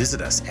 please visit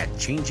us at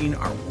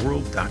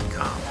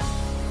changingourworld.com.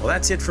 Well,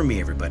 that's it for me,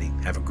 everybody.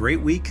 Have a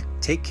great week,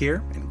 take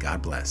care, and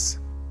God bless.